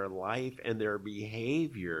modifying their life and their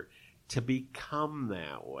behavior to become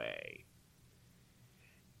that way.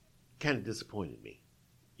 Kind of disappointed me,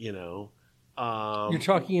 you know. You're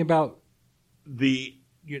talking about the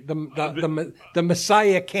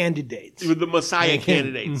Messiah candidates. The Messiah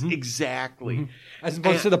candidates, exactly. As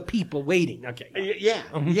opposed to the people waiting. Okay. Yeah,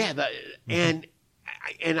 yeah. And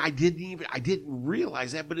I didn't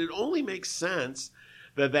realize that, but it only makes sense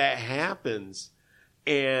that happens.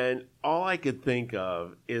 And all I could think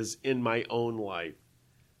of is in my own life,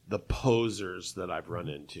 the posers that I've run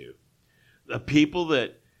into, the people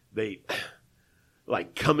that they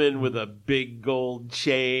like come in with a big gold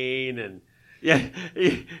chain and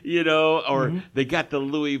you know, or they got the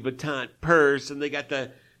Louis Vuitton purse and they got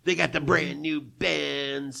the brand new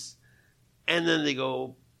Benz, and then they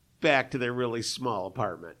go back to their really small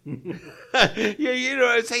apartment. You know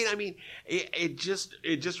what I'm saying? I mean, it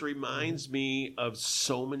just reminds me of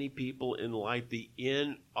so many people in life, the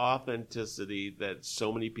inauthenticity that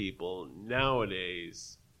so many people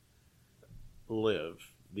nowadays live,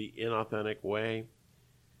 the inauthentic way.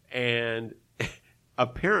 And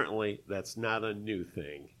apparently that's not a new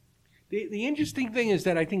thing. The interesting thing is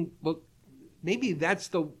that I think, well, maybe that's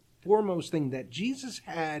the foremost thing, that Jesus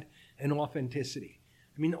had an authenticity.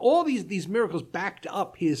 I mean, all these miracles backed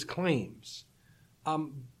up his claims,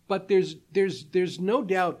 but there's no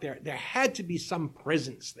doubt there had to be some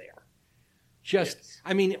presence there. Yes.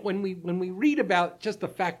 I mean, when we read about just the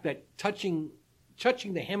fact that touching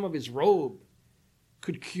the hem of his robe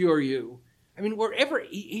could cure you. I mean, wherever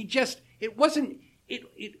it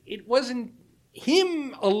wasn't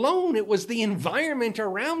him alone. It was the environment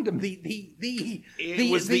around him.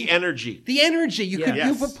 It was the energy. The energy. You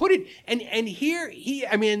could put it. And here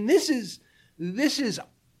this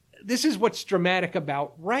is what's dramatic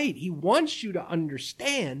about Wright. He wants you to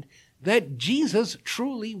understand that Jesus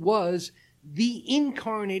truly was the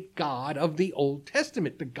incarnate God of the Old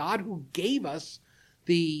Testament, the God who gave us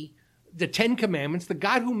the Ten Commandments, the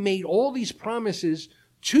God who made all these promises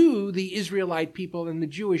to the Israelite people and the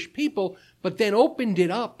Jewish people, but then opened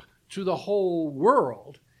it up to the whole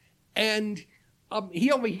world. And I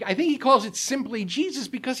think he calls it simply Jesus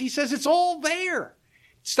because he says it's all there.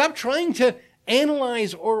 Stop trying to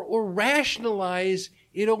analyze or rationalize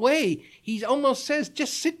it away. He almost says,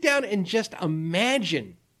 just sit down and just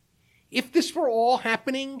imagine if this were all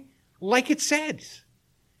happening like it says.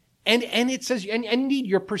 And it says, and indeed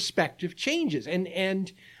your perspective changes.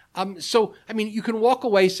 So, I mean, you can walk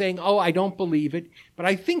away saying, oh, I don't believe it. But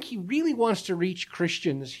I think he really wants to reach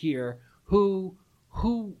Christians here who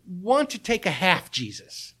want to take a half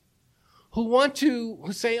Jesus, who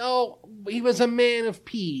say, oh, he was a man of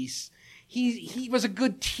peace. He was a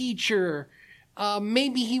good teacher.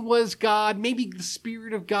 Maybe he was God. Maybe the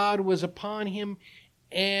Spirit of God was upon him.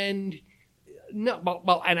 And no,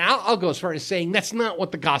 well, and I'll go as far as saying that's not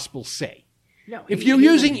what the Gospels say. No, if you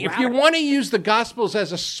want to use the Gospels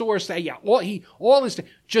as a source,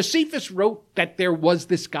 Josephus wrote that there was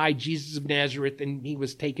this guy, Jesus of Nazareth, and he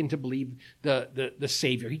was taken to believe the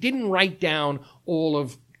Savior. He didn't write down all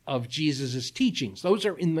of Jesus' teachings. Those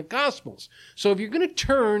are in the Gospels. So if you're going to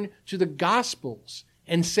turn to the Gospels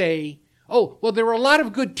and say, oh, well, there are a lot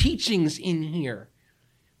of good teachings in here,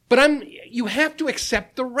 but you have to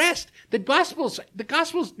accept the rest. The Gospels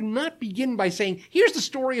do not begin by saying, here's the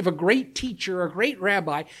story of a great teacher, a great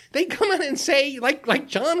rabbi. They come on and say, like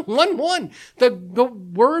John 1:1, the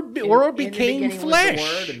Word became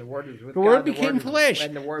flesh. The Word was with the God. Word became flesh.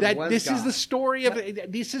 And the Word that was this God. is the story of,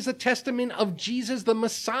 this is a testament of Jesus the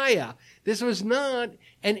Messiah. This was not,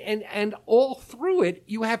 and all through it,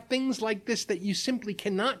 you have things like this that you simply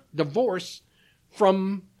cannot divorce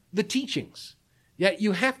from the teachings. Yet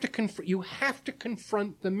you have to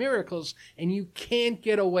confront the miracles, and you can't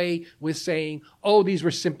get away with saying, "Oh, these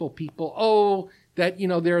were simple people." Oh, that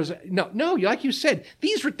there's no. Like you said,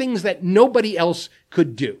 these were things that nobody else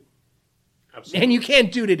could do, Absolutely. and you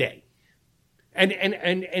can't do today.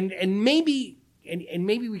 And maybe and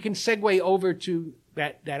maybe we can segue over to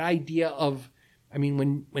that idea of, I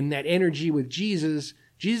mean, when that energy with Jesus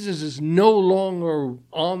is no longer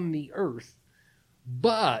on the earth,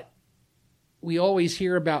 but we always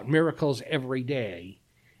hear about miracles every day.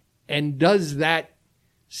 And does that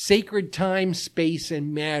sacred time, space,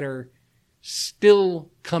 and matter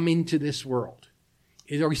still come into this world?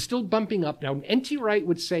 Are we still bumping up? Now, N.T. Wright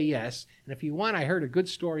would say yes. And if you want, I heard a good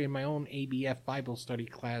story in my own ABF Bible study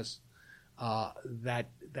class that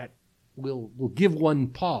will give one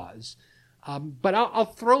pause. But I'll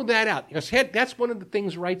throw that out. Because that's one of the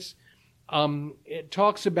things Wright's it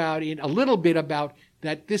talks about it a little bit about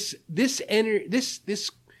that this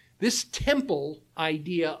temple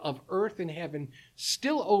idea of earth and heaven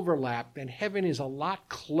still overlap, and heaven is a lot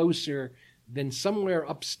closer than somewhere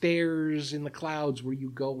upstairs in the clouds where you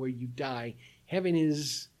go, where you die. Heaven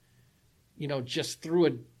is, just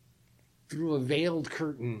through a veiled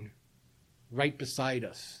curtain right beside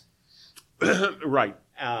us. Right.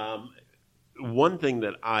 One thing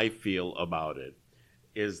that I feel about it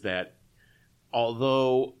is that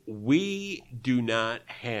although we do not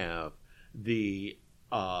have the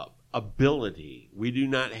ability, we do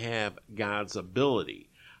not have God's ability.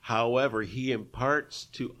 However, he imparts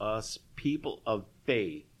to us, people of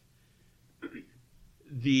faith,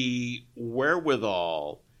 the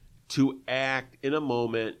wherewithal to act in a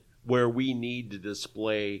moment where we need to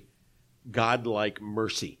display godlike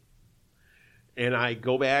mercy. And I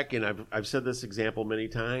go back, and I've said this example many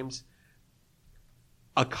times,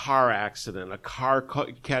 a car accident, a car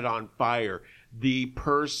caught on fire, the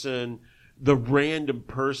random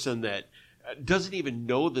person that doesn't even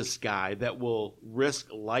know this guy that will risk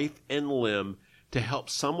life and limb to help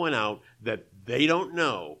someone out that they don't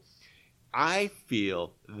know. I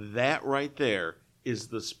feel that right there is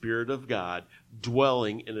the Spirit of God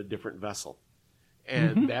dwelling in a different vessel.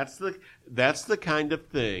 And that's the kind of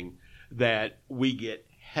thing that we get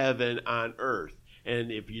heaven on earth.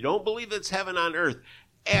 And if you don't believe it's heaven on earth,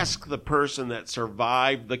 ask the person that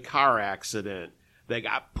survived the car accident that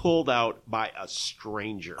got pulled out by a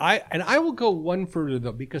stranger. I will go one further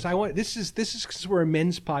though, because this is because we're a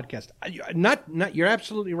men's podcast. Not you're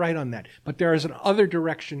absolutely right on that, but there is an other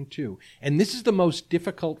direction too, and this is the most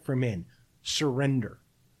difficult for men: surrender.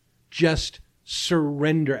 Just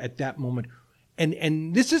surrender at that moment.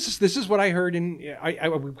 And this is what I heard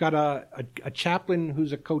we've got a chaplain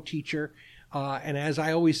who's a co-teacher. And as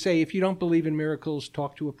I always say, if you don't believe in miracles,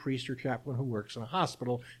 talk to a priest or chaplain who works in a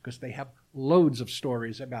hospital, because they have loads of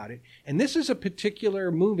stories about it. And this is a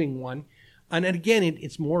particular moving one. And again,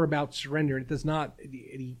 it's more about surrender. It does not.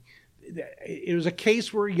 It was a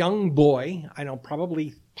case where a young boy, I know,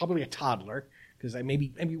 probably a toddler, because I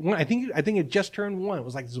think it just turned 1. It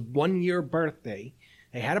was like his 1-year birthday.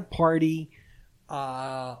 They had a party.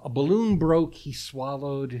 A balloon broke. He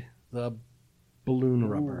swallowed the balloon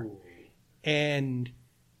rubber. Ooh. And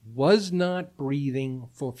was not breathing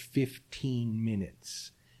for 15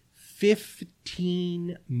 minutes.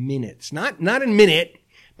 15 minutes. Not a minute.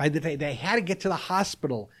 By the time they had to get to the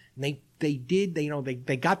hospital, and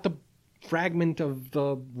they got the fragment of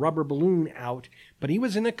the rubber balloon out, but he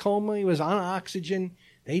was in a coma. He was on oxygen.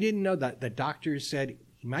 They didn't know that. The doctors said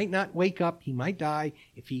he might not wake up. He might die.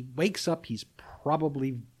 If he wakes up, he's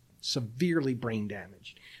probably severely brain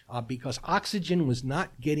damaged. Because oxygen was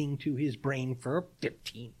not getting to his brain for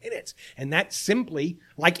 15 minutes. And that's simply,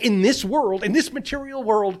 like in this world, in this material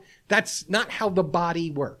world, that's not how the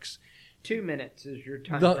body works. 2 minutes is your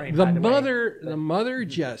time frame. The mother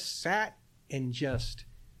just sat and just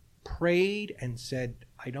prayed and said,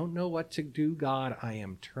 I don't know what to do, God. I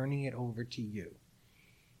am turning it over to you.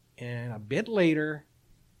 And a bit later,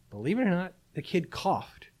 believe it or not, the kid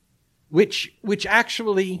coughed, which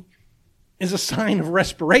actually is a sign of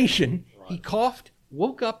respiration. Right. He coughed,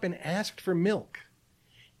 woke up, and asked for milk,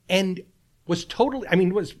 and was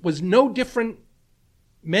was no different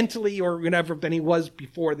mentally or whatever than he was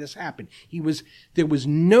before this happened. There was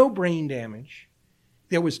no brain damage.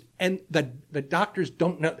 And the doctors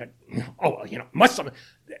don't know that.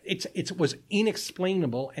 It was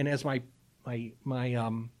inexplainable. And as my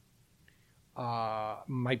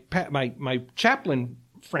chaplain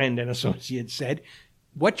friend and associate said,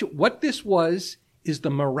 what this was is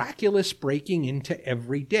the miraculous breaking into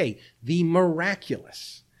every day. The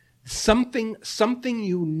miraculous. Something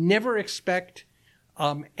you never expect.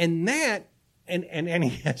 And he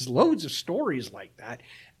has loads of stories like that.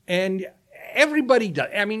 And everybody does.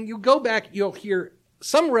 I mean, you go back, you'll hear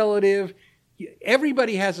some relative.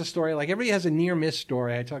 Everybody has a story. Like everybody has a near-miss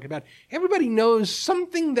story I talk about. Everybody knows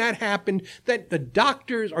something that happened that the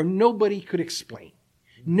doctors or nobody could explain.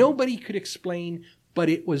 Nobody could explain, but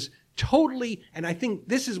it was totally, and I think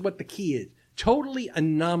this is what the key is, totally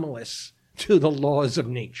anomalous to the laws of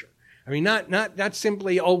nature. I mean, not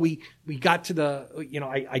simply, we got to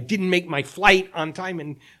the, I didn't make my flight on time,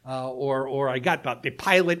 and or I got the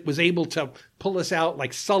pilot was able to pull us out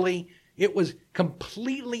like Sully. It was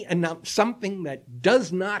completely something that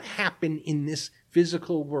does not happen in this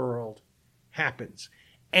physical world happens.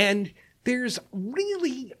 And there's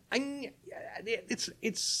really,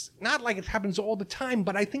 it's not like it happens all the time,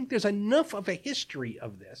 but I think there's enough of a history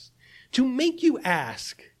of this to make you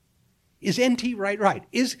ask, is N.T. Wright right?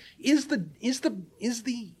 Is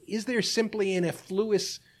there simply an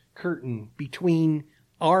effluous curtain between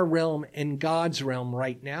our realm and God's realm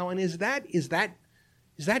right now? And is that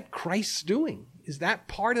Christ's doing? Is that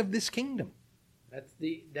part of this kingdom? That's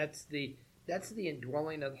the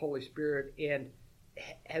indwelling of the Holy Spirit. And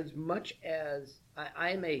as much as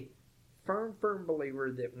I am a firm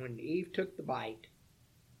believer that when Eve took the bite,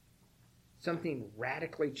 something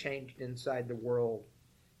radically changed inside the world.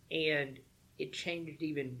 And it changed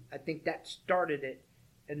even, I think that started it.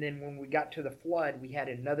 And then when we got to the flood, we had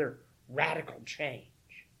another radical change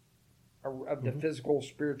of the physical,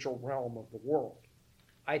 spiritual realm of the world.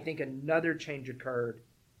 I think another change occurred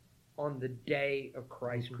on the day of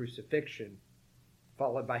Christ's crucifixion,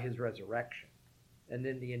 followed by his resurrection, and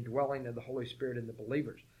then the indwelling of the Holy Spirit in the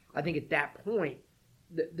believers. I think at that point,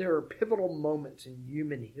 there are pivotal moments in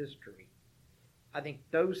human history. I think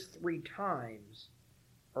those 3 times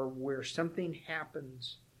are where something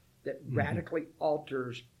happens that radically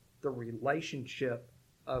alters the relationship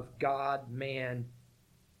of God, man,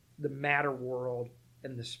 the matter world,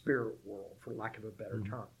 and the spirit world, for lack of a better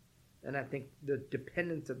term. And I think the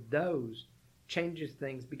dependence of those changes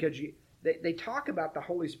things, because they talk about the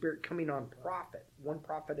Holy Spirit coming on prophet, one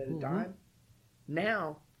prophet at a time.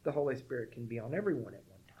 Now the Holy Spirit can be on everyone at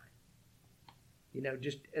one time.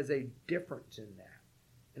 Just as a difference in that.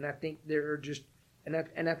 And I think there are just, and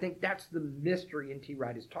I think that's the mystery N.T.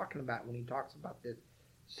 Wright is talking about when he talks about this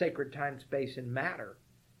sacred time, space, and matter,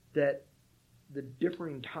 that the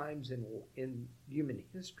differing times in human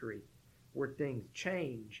history where things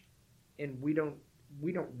change, and we don't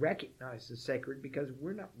recognize the sacred because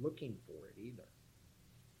we're not looking for it either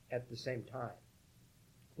at the same time.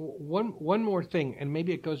 One more thing, and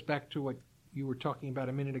maybe it goes back to what you were talking about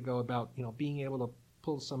a minute ago about being able to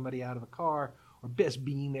pull somebody out of a car, or best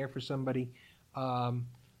being there for somebody.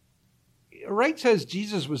 Wright says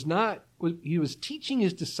Jesus was teaching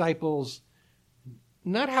his disciples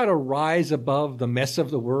not how to rise above the mess of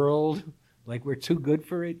the world, like we're too good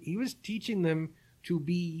for it. He was teaching them to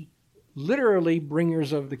be literally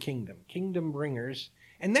bringers of the kingdom bringers,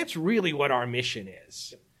 and that's really what our mission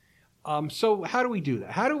is. So how do we do that?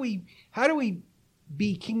 How do we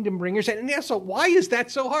be kingdom bringers? And so why is that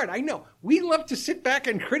so hard? I know we love to sit back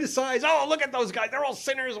and criticize. Oh, look at those guys; they're all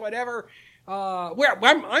sinners, whatever.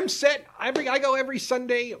 I'm set. I go every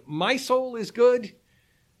Sunday. My soul is good.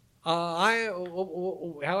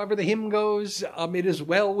 However the hymn goes, it is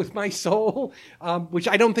well with my soul, which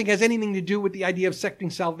I don't think has anything to do with the idea of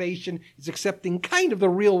accepting salvation. It's accepting kind of the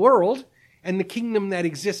real world and the kingdom that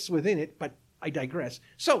exists within it. But I digress.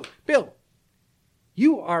 So, Bill,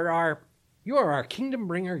 you are our kingdom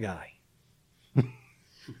bringer guy.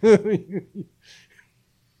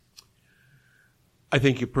 I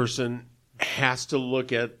think a person has to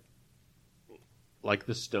look at, like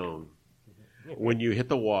the stone. When you hit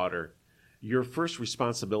the water, your first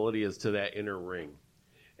responsibility is to that inner ring.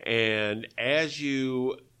 And as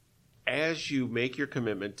you make your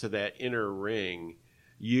commitment to that inner ring,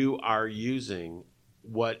 you are using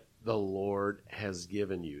what the Lord has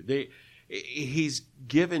given you. He's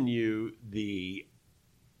given you the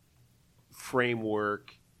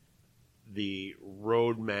framework, the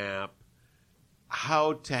roadmap,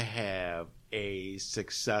 how to have a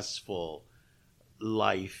successful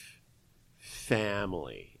life,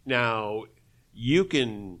 family. Now, you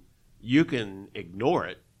can ignore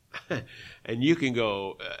it, and you can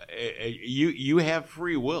go. You have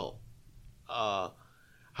free will.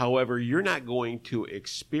 However, you're not going to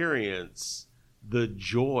experience the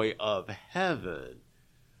joy of heaven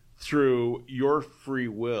through your free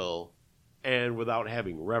will and without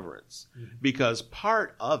having reverence, because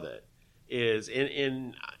part of it is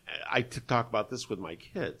I talk about this with my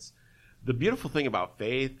kids. The beautiful thing about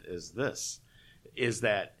faith is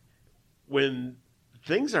that when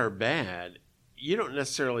things are bad, you don't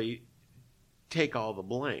necessarily take all the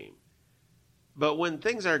blame. But when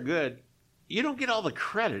things are good, you don't get all the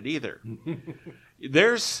credit either.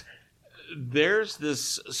 There's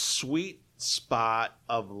this sweet spot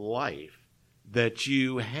of life that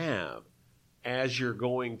you have as you're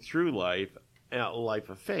going through life, a life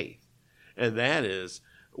of faith. and that is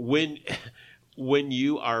when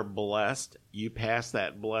you are blessed, you pass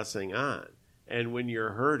that blessing on. And when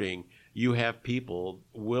you're hurting, you have people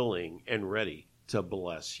willing and ready to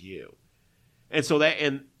bless you. And so that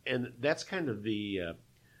and that's kind of the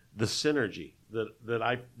synergy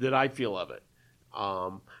that I feel of it.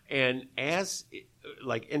 And as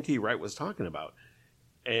like N.T. Wright was talking about,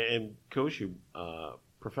 and Koshu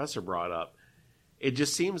professor brought up, it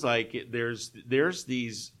just seems like there's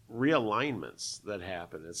these realignments that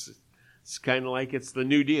happen. It's kind of like it's the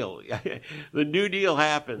New Deal. The New Deal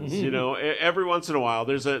happens, every once in a while.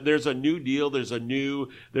 There's a new deal. There's new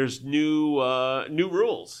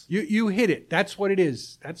rules. You hit it. That's what it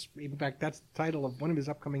is. That's the title of one of his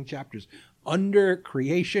upcoming chapters. Under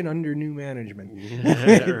creation, under new management.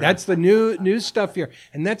 That's the new stuff here,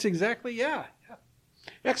 and that's exactly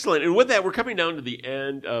Excellent. And with that, we're coming down to the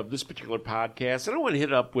end of this particular podcast, and I want to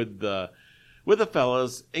hit up with the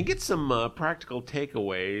fellas and get some practical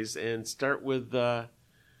takeaways, and start with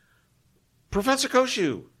Professor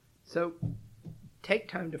Koshu. So,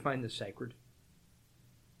 take time to find the sacred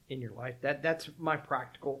in your life. That's my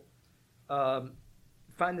practical. Find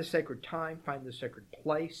the sacred time. Find the sacred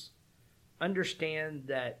place. Understand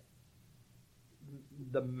that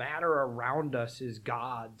the matter around us is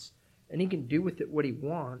God's, and He can do with it what He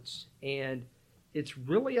wants. And it's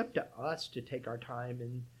really up to us to take our time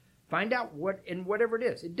and find out whatever it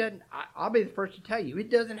is. It doesn't. I'll be the first to tell you. It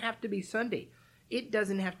doesn't have to be Sunday. It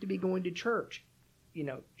doesn't have to be going to church.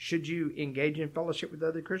 Should you engage in fellowship with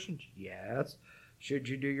other Christians? Yes. Should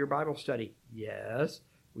you do your Bible study? Yes.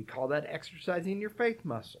 We call that exercising your faith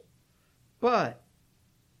muscle. But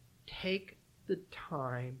take the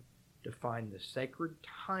time to find the sacred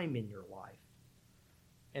time in your life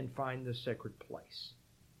and find the sacred place.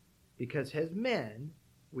 Because as men,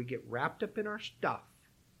 we get wrapped up in our stuff,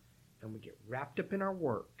 and we get wrapped up in our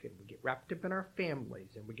work, and we get wrapped up in our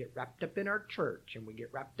families, and we get wrapped up in our church, and we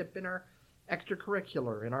get wrapped up in our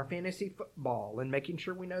extracurricular and our fantasy football, and making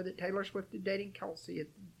sure we know that Taylor Swift is dating Kelsey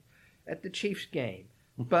at the Chiefs game.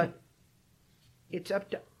 But it's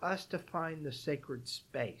up to us to find the sacred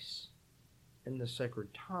space and the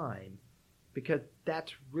sacred time, because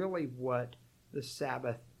that's really what the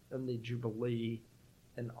Sabbath and the Jubilee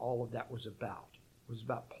and all of that was about. It was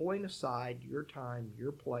about pulling aside your time,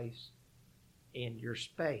 your place, and your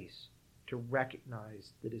space to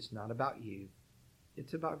recognize that it's not about you,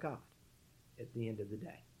 it's about God at the end of the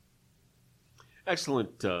day.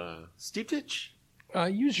 Excellent. Steve Titch?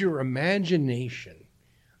 Use your imagination.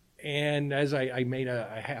 And as I made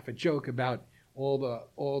a half a joke about all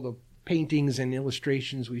the paintings and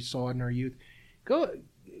illustrations we saw in our youth, go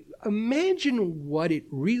imagine what it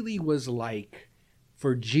really was like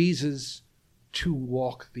for Jesus to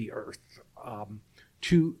walk the earth,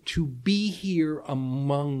 to be here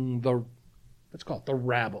among the, let's call it the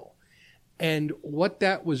rabble, and what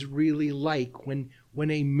that was really like when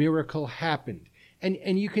a miracle happened.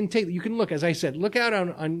 And you can look, as I said, look out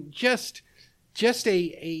on just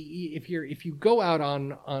if you go out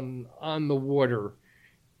on the water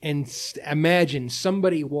and imagine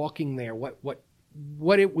somebody walking there,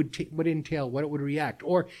 what it would entail, what it would react.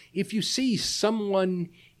 Or if you see someone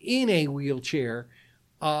in a wheelchair,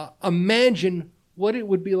 imagine what it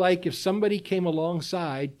would be like if somebody came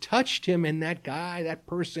alongside, touched him, and that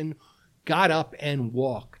person got up and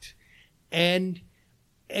walked. And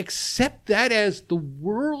accept that as the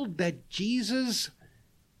world that Jesus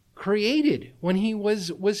created when he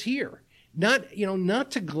was here. Not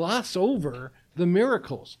to gloss over the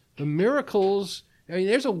miracles. The miracles,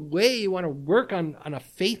 there's a way you want to work on a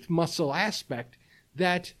faith muscle aspect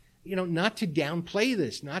that, not to downplay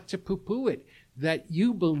this, not to poo-poo it, that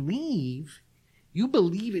you believe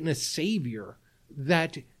in a Savior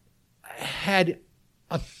that had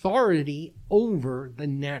authority over the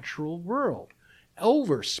natural world,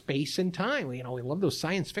 over space and time. We love those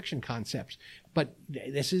science fiction concepts, but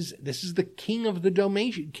this is the king of the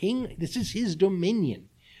domain. This is his dominion,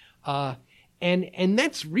 and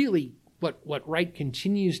that's really what Wright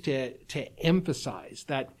continues to emphasize,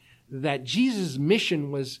 that Jesus'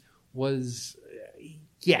 mission was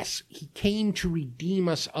yes, he came to redeem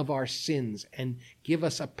us of our sins and give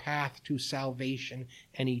us a path to salvation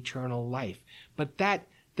and eternal life. But that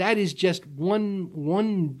is just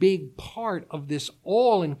one big part of this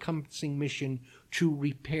all-encompassing mission to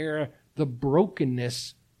repair the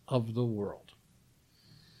brokenness of the world.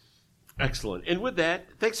 Excellent. And with that,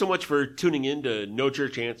 thanks so much for tuning in to No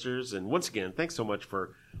Church Answers. And once again, thanks so much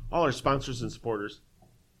for all our sponsors and supporters.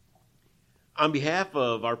 On behalf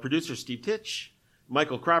of our producer, Steve Titch,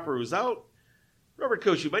 Michael Cropper, who's out, Robert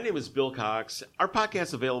Koshu, my name is Bill Cox. Our podcast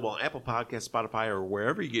is available on Apple Podcasts, Spotify, or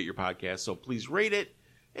wherever you get your podcasts, so please rate it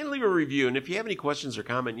and leave a review. And if you have any questions or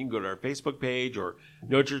comment, you can go to our Facebook page or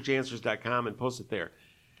nochurchanswers.com and post it there.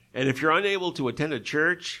 And if you're unable to attend a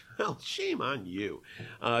church, well, shame on you.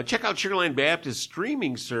 Check out Sugarland Baptist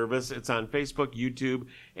streaming service. It's on Facebook, YouTube,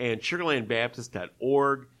 and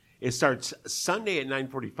sugarlandbaptist.org. It starts Sunday at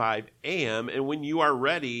 9:45 a.m., and when you are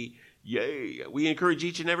ready, yay, we encourage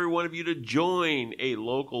each and every one of you to join a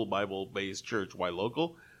local Bible-based church. Why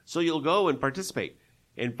local? So you'll go and participate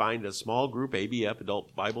and find a small group, ABF,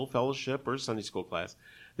 Adult Bible Fellowship, or Sunday School class,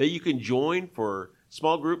 that you can join for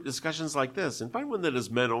small group discussions like this, and find one that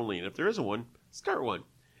is men only. And if there isn't one, start one.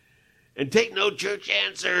 And take No Church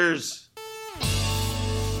Answers.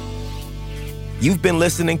 You've been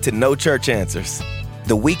listening to No Church Answers,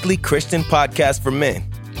 the weekly Christian podcast for men.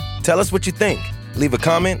 Tell us what you think. Leave a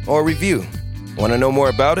comment or a review. Want to know more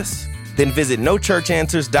about us? Then visit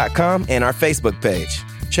nochurchanswers.com and our Facebook page.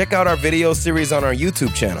 Check out our video series on our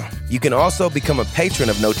YouTube channel. You can also become a patron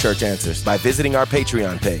of No Church Answers by visiting our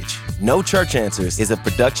Patreon page. No Church Answers is a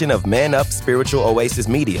production of Man Up Spiritual Oasis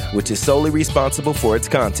Media, which is solely responsible for its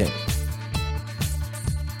content.